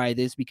adhere by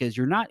this, because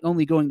you're not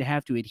only going to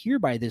have to adhere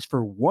by this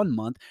for 1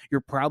 month,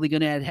 you're probably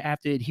going to have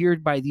to adhere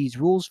by these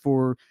rules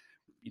for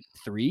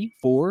 3,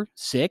 4,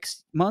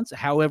 6 months,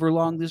 however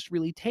long this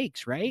really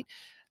takes, right?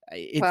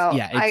 Well,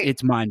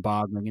 It's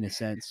mind-boggling in a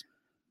sense.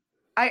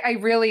 I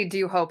really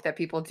do hope that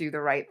people do the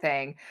right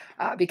thing,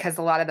 because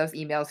a lot of those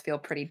emails feel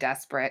pretty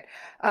desperate.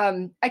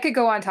 I could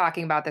go on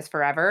talking about this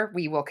forever.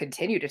 We will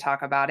continue to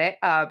talk about it,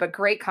 but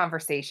great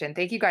conversation.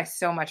 Thank you guys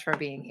so much for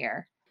being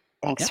here.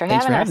 Thanks Yeah, for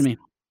thanks having for us. having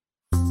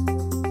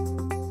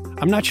me.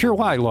 I'm not sure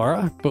why,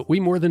 Laura, but we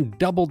more than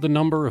doubled the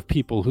number of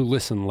people who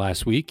listened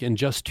last week in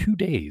just 2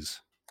 days.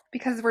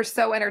 Because we're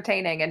so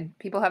entertaining and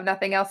people have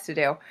nothing else to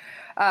do.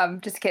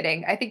 Just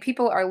kidding. I think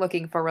people are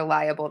looking for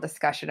reliable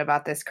discussion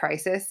about this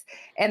crisis,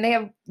 and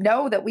they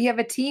know that we have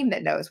a team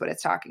that knows what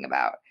it's talking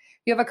about.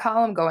 You have a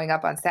column going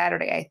up on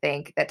Saturday, I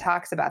think, that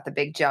talks about the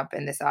big jump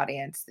in this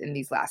audience in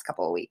these last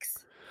couple of weeks.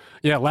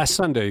 Yeah, last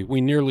Sunday, we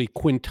nearly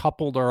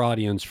quintupled our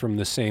audience from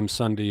the same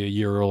Sunday a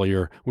year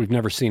earlier. We've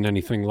never seen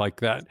anything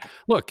like that.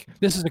 Look,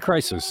 this is a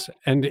crisis.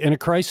 And in a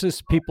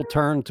crisis, people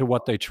turn to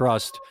what they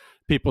trust.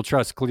 People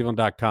trust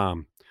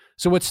Cleveland.com.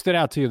 So what stood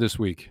out to you this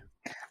week?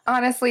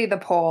 Honestly, the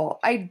poll.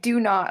 I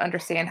do not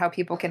understand how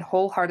people can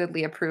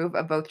wholeheartedly approve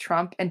of both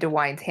Trump and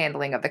DeWine's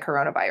handling of the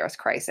coronavirus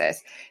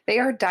crisis. They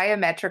are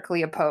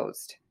diametrically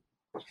opposed.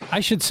 I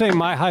should say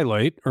my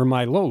highlight, or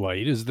my low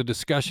light, is the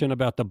discussion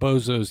about the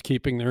bozos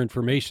keeping their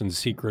information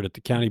secret at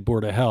the County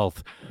Board of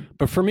Health.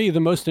 But for me,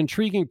 the most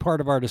intriguing part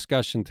of our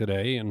discussion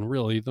today, and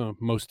really the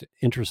most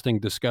interesting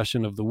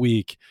discussion of the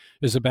week,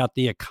 is about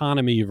the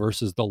economy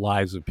versus the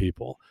lives of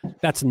people.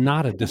 That's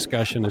not a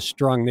discussion a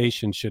strong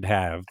nation should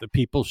have. The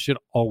people should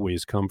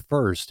always come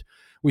first.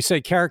 We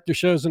say character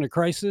shows in a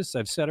crisis.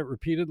 I've said it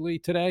repeatedly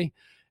today.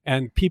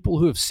 And people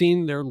who have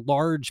seen their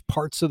large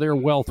parts of their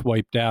wealth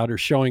wiped out are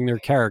showing their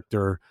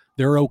character.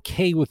 They're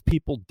okay with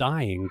people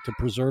dying to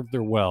preserve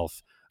their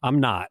wealth.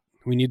 I'm not.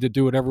 We need to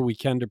do whatever we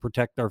can to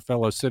protect our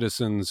fellow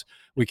citizens.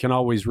 We can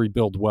always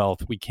rebuild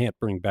wealth. We can't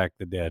bring back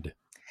the dead.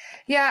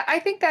 Yeah, I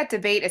think that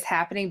debate is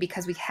happening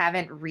because we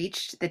haven't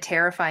reached the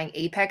terrifying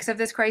apex of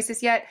this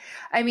crisis yet.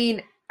 I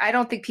mean, I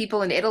don't think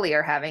people in Italy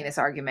are having this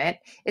argument.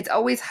 It's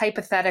always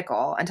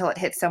hypothetical until it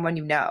hits someone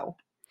you know.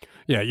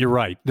 Yeah, you're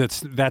right. That's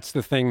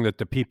the thing that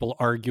the people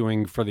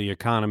arguing for the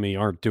economy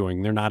aren't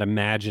doing. They're not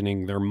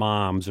imagining their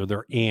moms or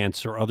their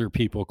aunts or other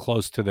people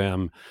close to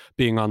them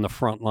being on the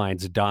front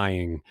lines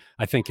dying.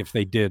 I think if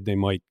they did, they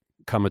might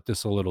come at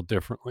this a little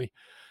differently.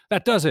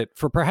 That does it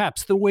for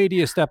perhaps the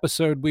weightiest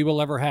episode we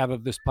will ever have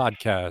of this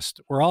podcast.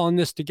 We're all in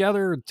this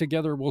together.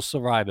 Together we'll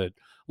survive it.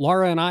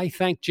 Laura and I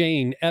thank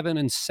Jane, Evan,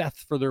 and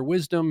Seth for their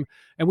wisdom,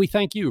 and we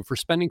thank you for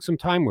spending some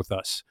time with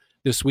us.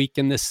 This week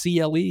in the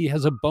CLE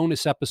has a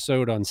bonus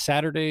episode on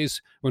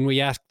Saturdays when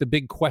we ask the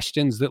big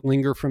questions that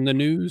linger from the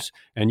news.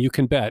 And you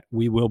can bet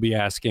we will be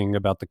asking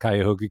about the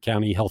Cuyahoga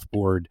County Health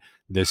Board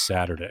this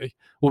Saturday.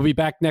 We'll be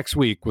back next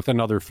week with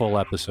another full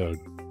episode.